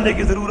پہچاننے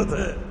کی ضرورت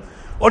ہے،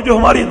 اور جو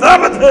ہماری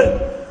دعوت ہے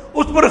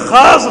اس پر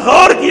خاص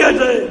غور کیا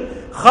جائے،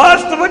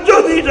 خاص توجہ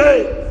دی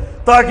جائے،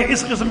 تاکہ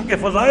اس قسم کے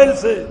فضائل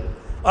سے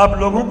آپ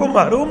لوگوں کو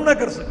محروم نہ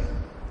کر سکیں۔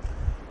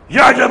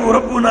 یعجب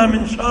ربنا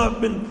من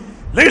شاب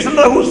لیس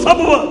لہ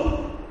صبوہ،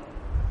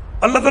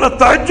 اللہ تعالیٰ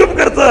تعجب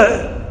کرتا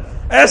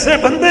ہے ایسے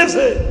بندے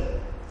سے،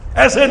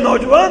 ایسے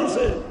نوجوان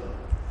سے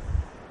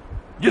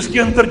جس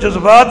کے اندر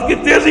جذبات کی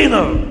تیزی نہ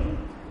ہو،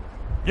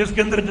 جس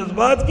کے اندر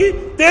جذبات کی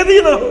تیزی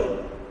نہ ہو۔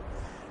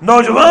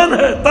 نوجوان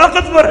ہے،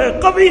 طاقتور ہے،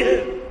 قوی ہے،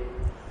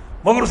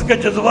 مگر اس کے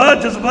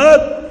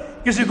جذبات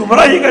کسی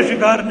گمراہی کا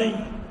شکار نہیں،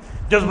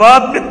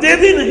 جذبات میں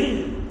تیزی نہیں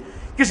ہے،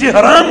 کسی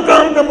حرام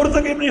کام کا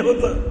مرتکب نہیں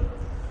ہوتا۔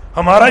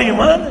 ہمارا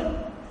ایمان ہے،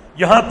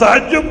 یہاں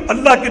تعجب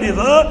اللہ کی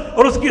رضا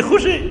اور اس کی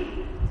خوشی،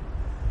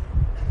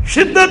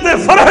 شدت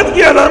فرحت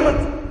کی علامت،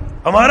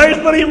 ہمارا اس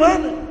پر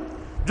ایمان ہے۔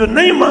 جو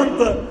نہیں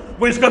مانتا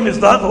وہ اس کا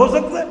مصداق ہو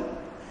سکتا ہے؟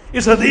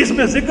 اس حدیث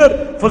میں ذکر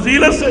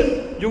فضیلت سے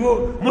جو وہ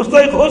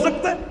مستحق ہو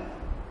سکتا ہے؟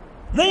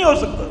 نہیں ہو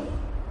سکتا۔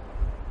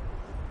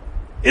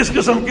 اس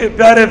قسم کے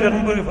پیارے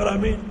پیغمبر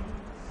فرامین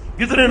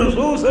جتنے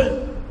نصوص ہیں،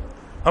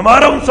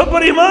 ہمارا ان سب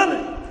پر ایمان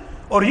ہے،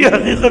 اور یہ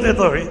حقیقت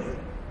توحید،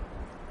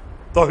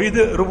 توحید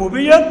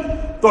ربوبیت،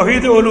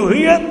 توحید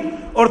الوہیت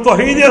اور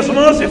توحید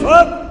اسماء و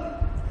صفات،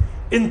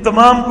 ان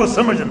تمام کو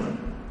سمجھنا۔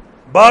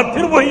 بات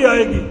پھر وہی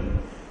آئے گی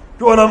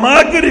کہ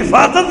علماء کی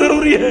رفاقت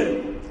ضروری ہے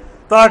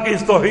تاکہ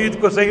اس توحید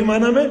کو صحیح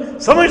معنی میں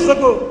سمجھ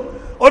سکو،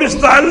 اور اس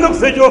تعلق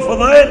سے جو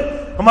فضائل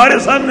ہمارے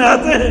سامنے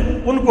آتے ہیں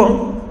ان کو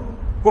ہم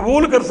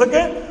قبول کر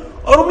سکیں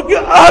اور ان کے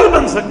اہل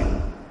بن سکیں۔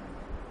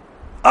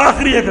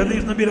 آخری ایک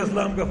حدیث نبی علیہ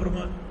السلام کا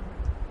فرمان،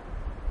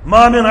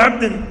 ما من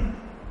عبد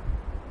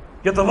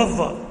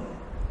يتوضأ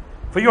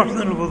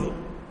فيحسن الوضوء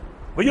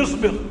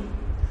ويصبغ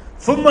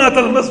ثم أتى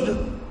المسجد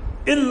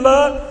إلا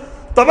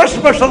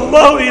تبشبش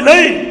الله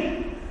إليه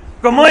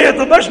كما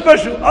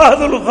يتبشبش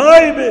أهل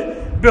الغائب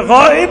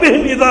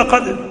بغائبهم إذا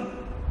قدم۔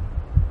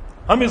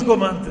 ہم اس کو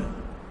مانتے ہیں،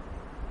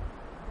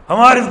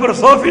 ہمارے اس پر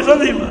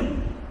 100% ایمان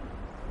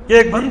کہ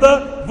ایک بندہ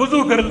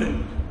وضو کر لے،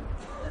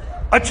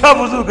 اچھا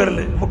وضو کر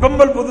لے،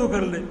 مکمل وضو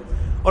کر لے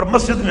اور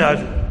مسجد میں آ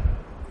جائے۔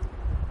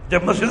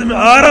 جب مسجد میں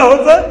آ رہا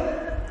ہوتا ہے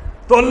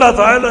تو اللہ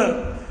تعالیٰ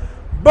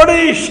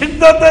بڑی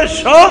شدت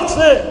شوق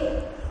سے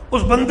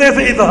اس بندے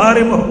سے اظہار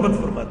محبت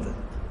فرماتا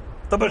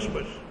ہے۔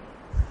 تبشبش،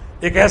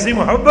 ایک ایسی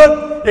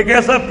محبت، ایک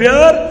ایسا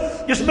پیار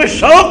جس میں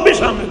شوق بھی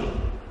شامل ہو۔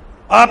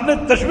 آپ نے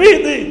تشبیہ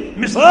دی،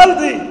 مثال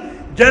دی،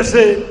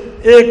 جیسے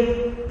ایک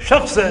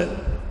شخص ہے،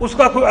 اس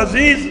کا کوئی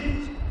عزیز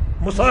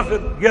مسافر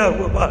گیا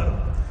ہوا باہر،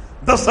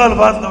 10 سال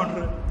بعد لوٹ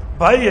رہا ہے،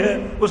 بھائی ہے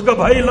اس کا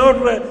بھائی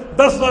لوٹ رہا ہے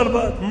 10 سال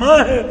بعد، ماں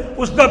ہے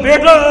اس کا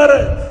بیٹا آ رہا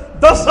ہے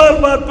 10 سال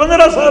بعد،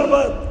 15 سال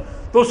بعد،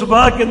 تو اس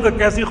ماں کے اندر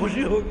کیسی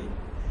خوشی ہوگی،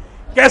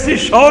 کیسی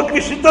شوق کی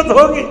شدت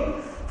ہوگی۔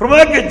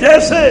 فرمایا کہ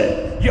جیسے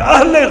یہ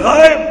اہل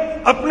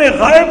غائب اپنے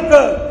غائب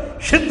کا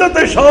شدت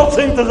شوق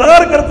سے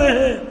انتظار کرتے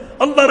ہیں،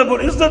 اللہ رب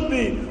العزت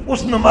بھی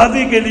اس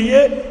نمازی کے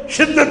لیے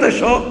شدت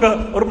شوق کا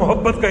اور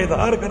محبت کا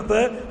اظہار کرتا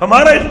ہے۔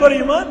 ہمارا اس پر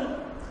ایمان ہے۔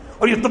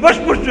 اور یہ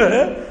تبشبش جو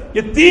ہے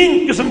یہ 3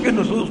 قسم کے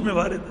نصوص میں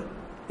وارد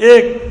ہے۔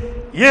 ایک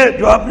یہ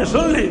جو آپ نے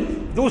سن لی،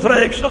 دوسرا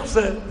ایک شخص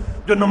ہے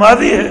جو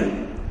نمازی ہے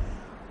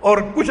اور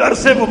کچھ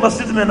عرصے وہ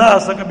مسجد میں نہ آ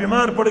سکا،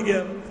 بیمار پڑ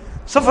گیا،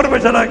 سفر پہ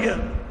چلا گیا،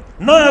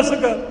 نہ آ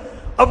سکا،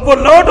 اب وہ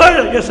لوٹ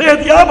آیا، یہ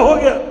صحت یاب ہو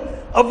گیا،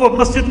 اب وہ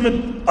مسجد میں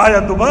آیا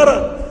دوبارہ،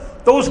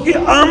 تو اس کی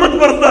آمد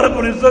پر اللہ رب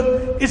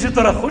العزت اسی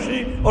طرح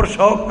خوشی اور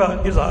شوق کا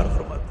اظہار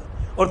فرماتا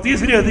ہے۔ اور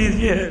تیسری حدیث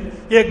یہ ہے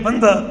کہ ایک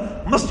بندہ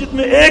مسجد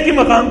میں ایک ہی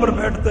مقام پر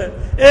بیٹھتا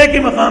ہے، ایک ہی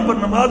مقام پر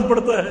نماز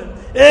پڑھتا ہے،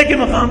 ایک ہی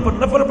مقام پر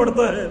نفل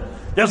پڑھتا ہے،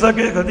 جیسا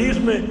کہ ایک حدیث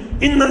میں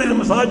ان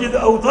للمساجد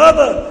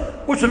اوتادا،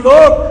 کچھ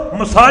لوگ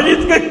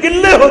مساجد کے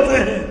قلعے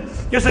ہوتے ہیں،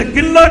 جیسے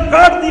قلعہ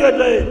کاٹ دیا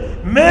جائے،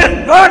 میخ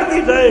کاٹ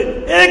دی جائے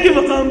ایک ہی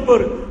مقام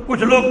پر،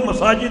 کچھ لوگ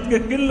مساجد کے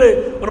قلعے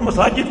اور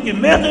مساجد کی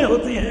میخیں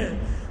ہوتی ہیں۔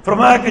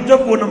 فرمایا کہ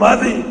جب وہ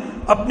نمازی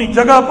اپنی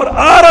جگہ پر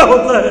آ رہا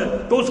ہوتا ہے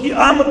تو اس کی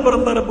آمد پر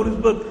اللہ رب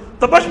العزت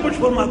تبشبش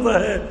فرماتا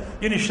ہے،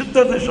 یعنی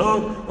شدت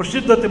شوق اور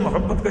شدت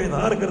محبت کا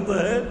اظہار کرتا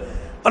ہے۔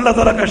 اللہ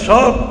تعالیٰ کا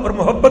شوق اور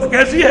محبت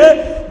کیسی ہے؟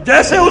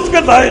 جیسے اس کے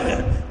لائق ہے۔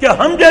 کیا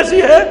ہم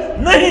جیسی ہے؟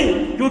 نہیں،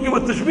 کیونکہ وہ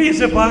تشبیہ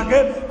سے پاک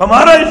ہے۔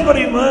 ہمارا اس پر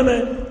ایمان ہے،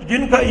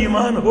 جن کا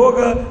ایمان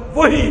ہوگا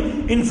وہی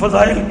ان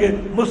فضائل کے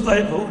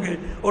مستحق ہوں گے،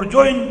 اور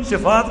جو ان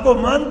صفات کو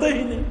مانتے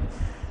ہی نہیں،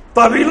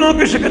 تعویلوں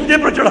کے شکنجے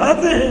پر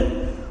چڑھاتے ہیں،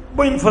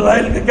 وہ ان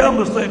فضائل کے کیا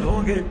مستحق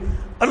ہوں گے؟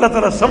 اللہ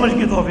تعالیٰ سمجھ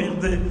کی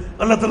توفیق دے،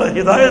 اللہ تعالیٰ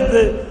ہدایت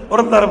دے، اور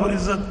اللہ رب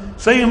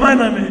العزت صحیح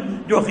معنی میں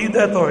جو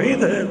عقیدہ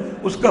توحید ہے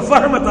اس کا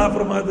فہم عطا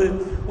فرما دے،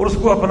 اور اس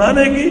کو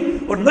اپنانے کی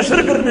اور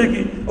نشر کرنے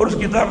کی اور اس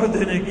کی دعوت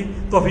دینے کی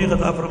توفیق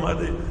عطا فرما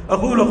دے۔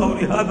 اقول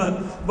قولی ھذا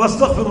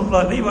واستغفر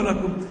اللہ لی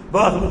ولکم،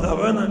 وآخر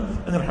دعوانا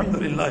ان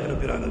الحمد للہ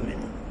رب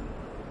العالمین۔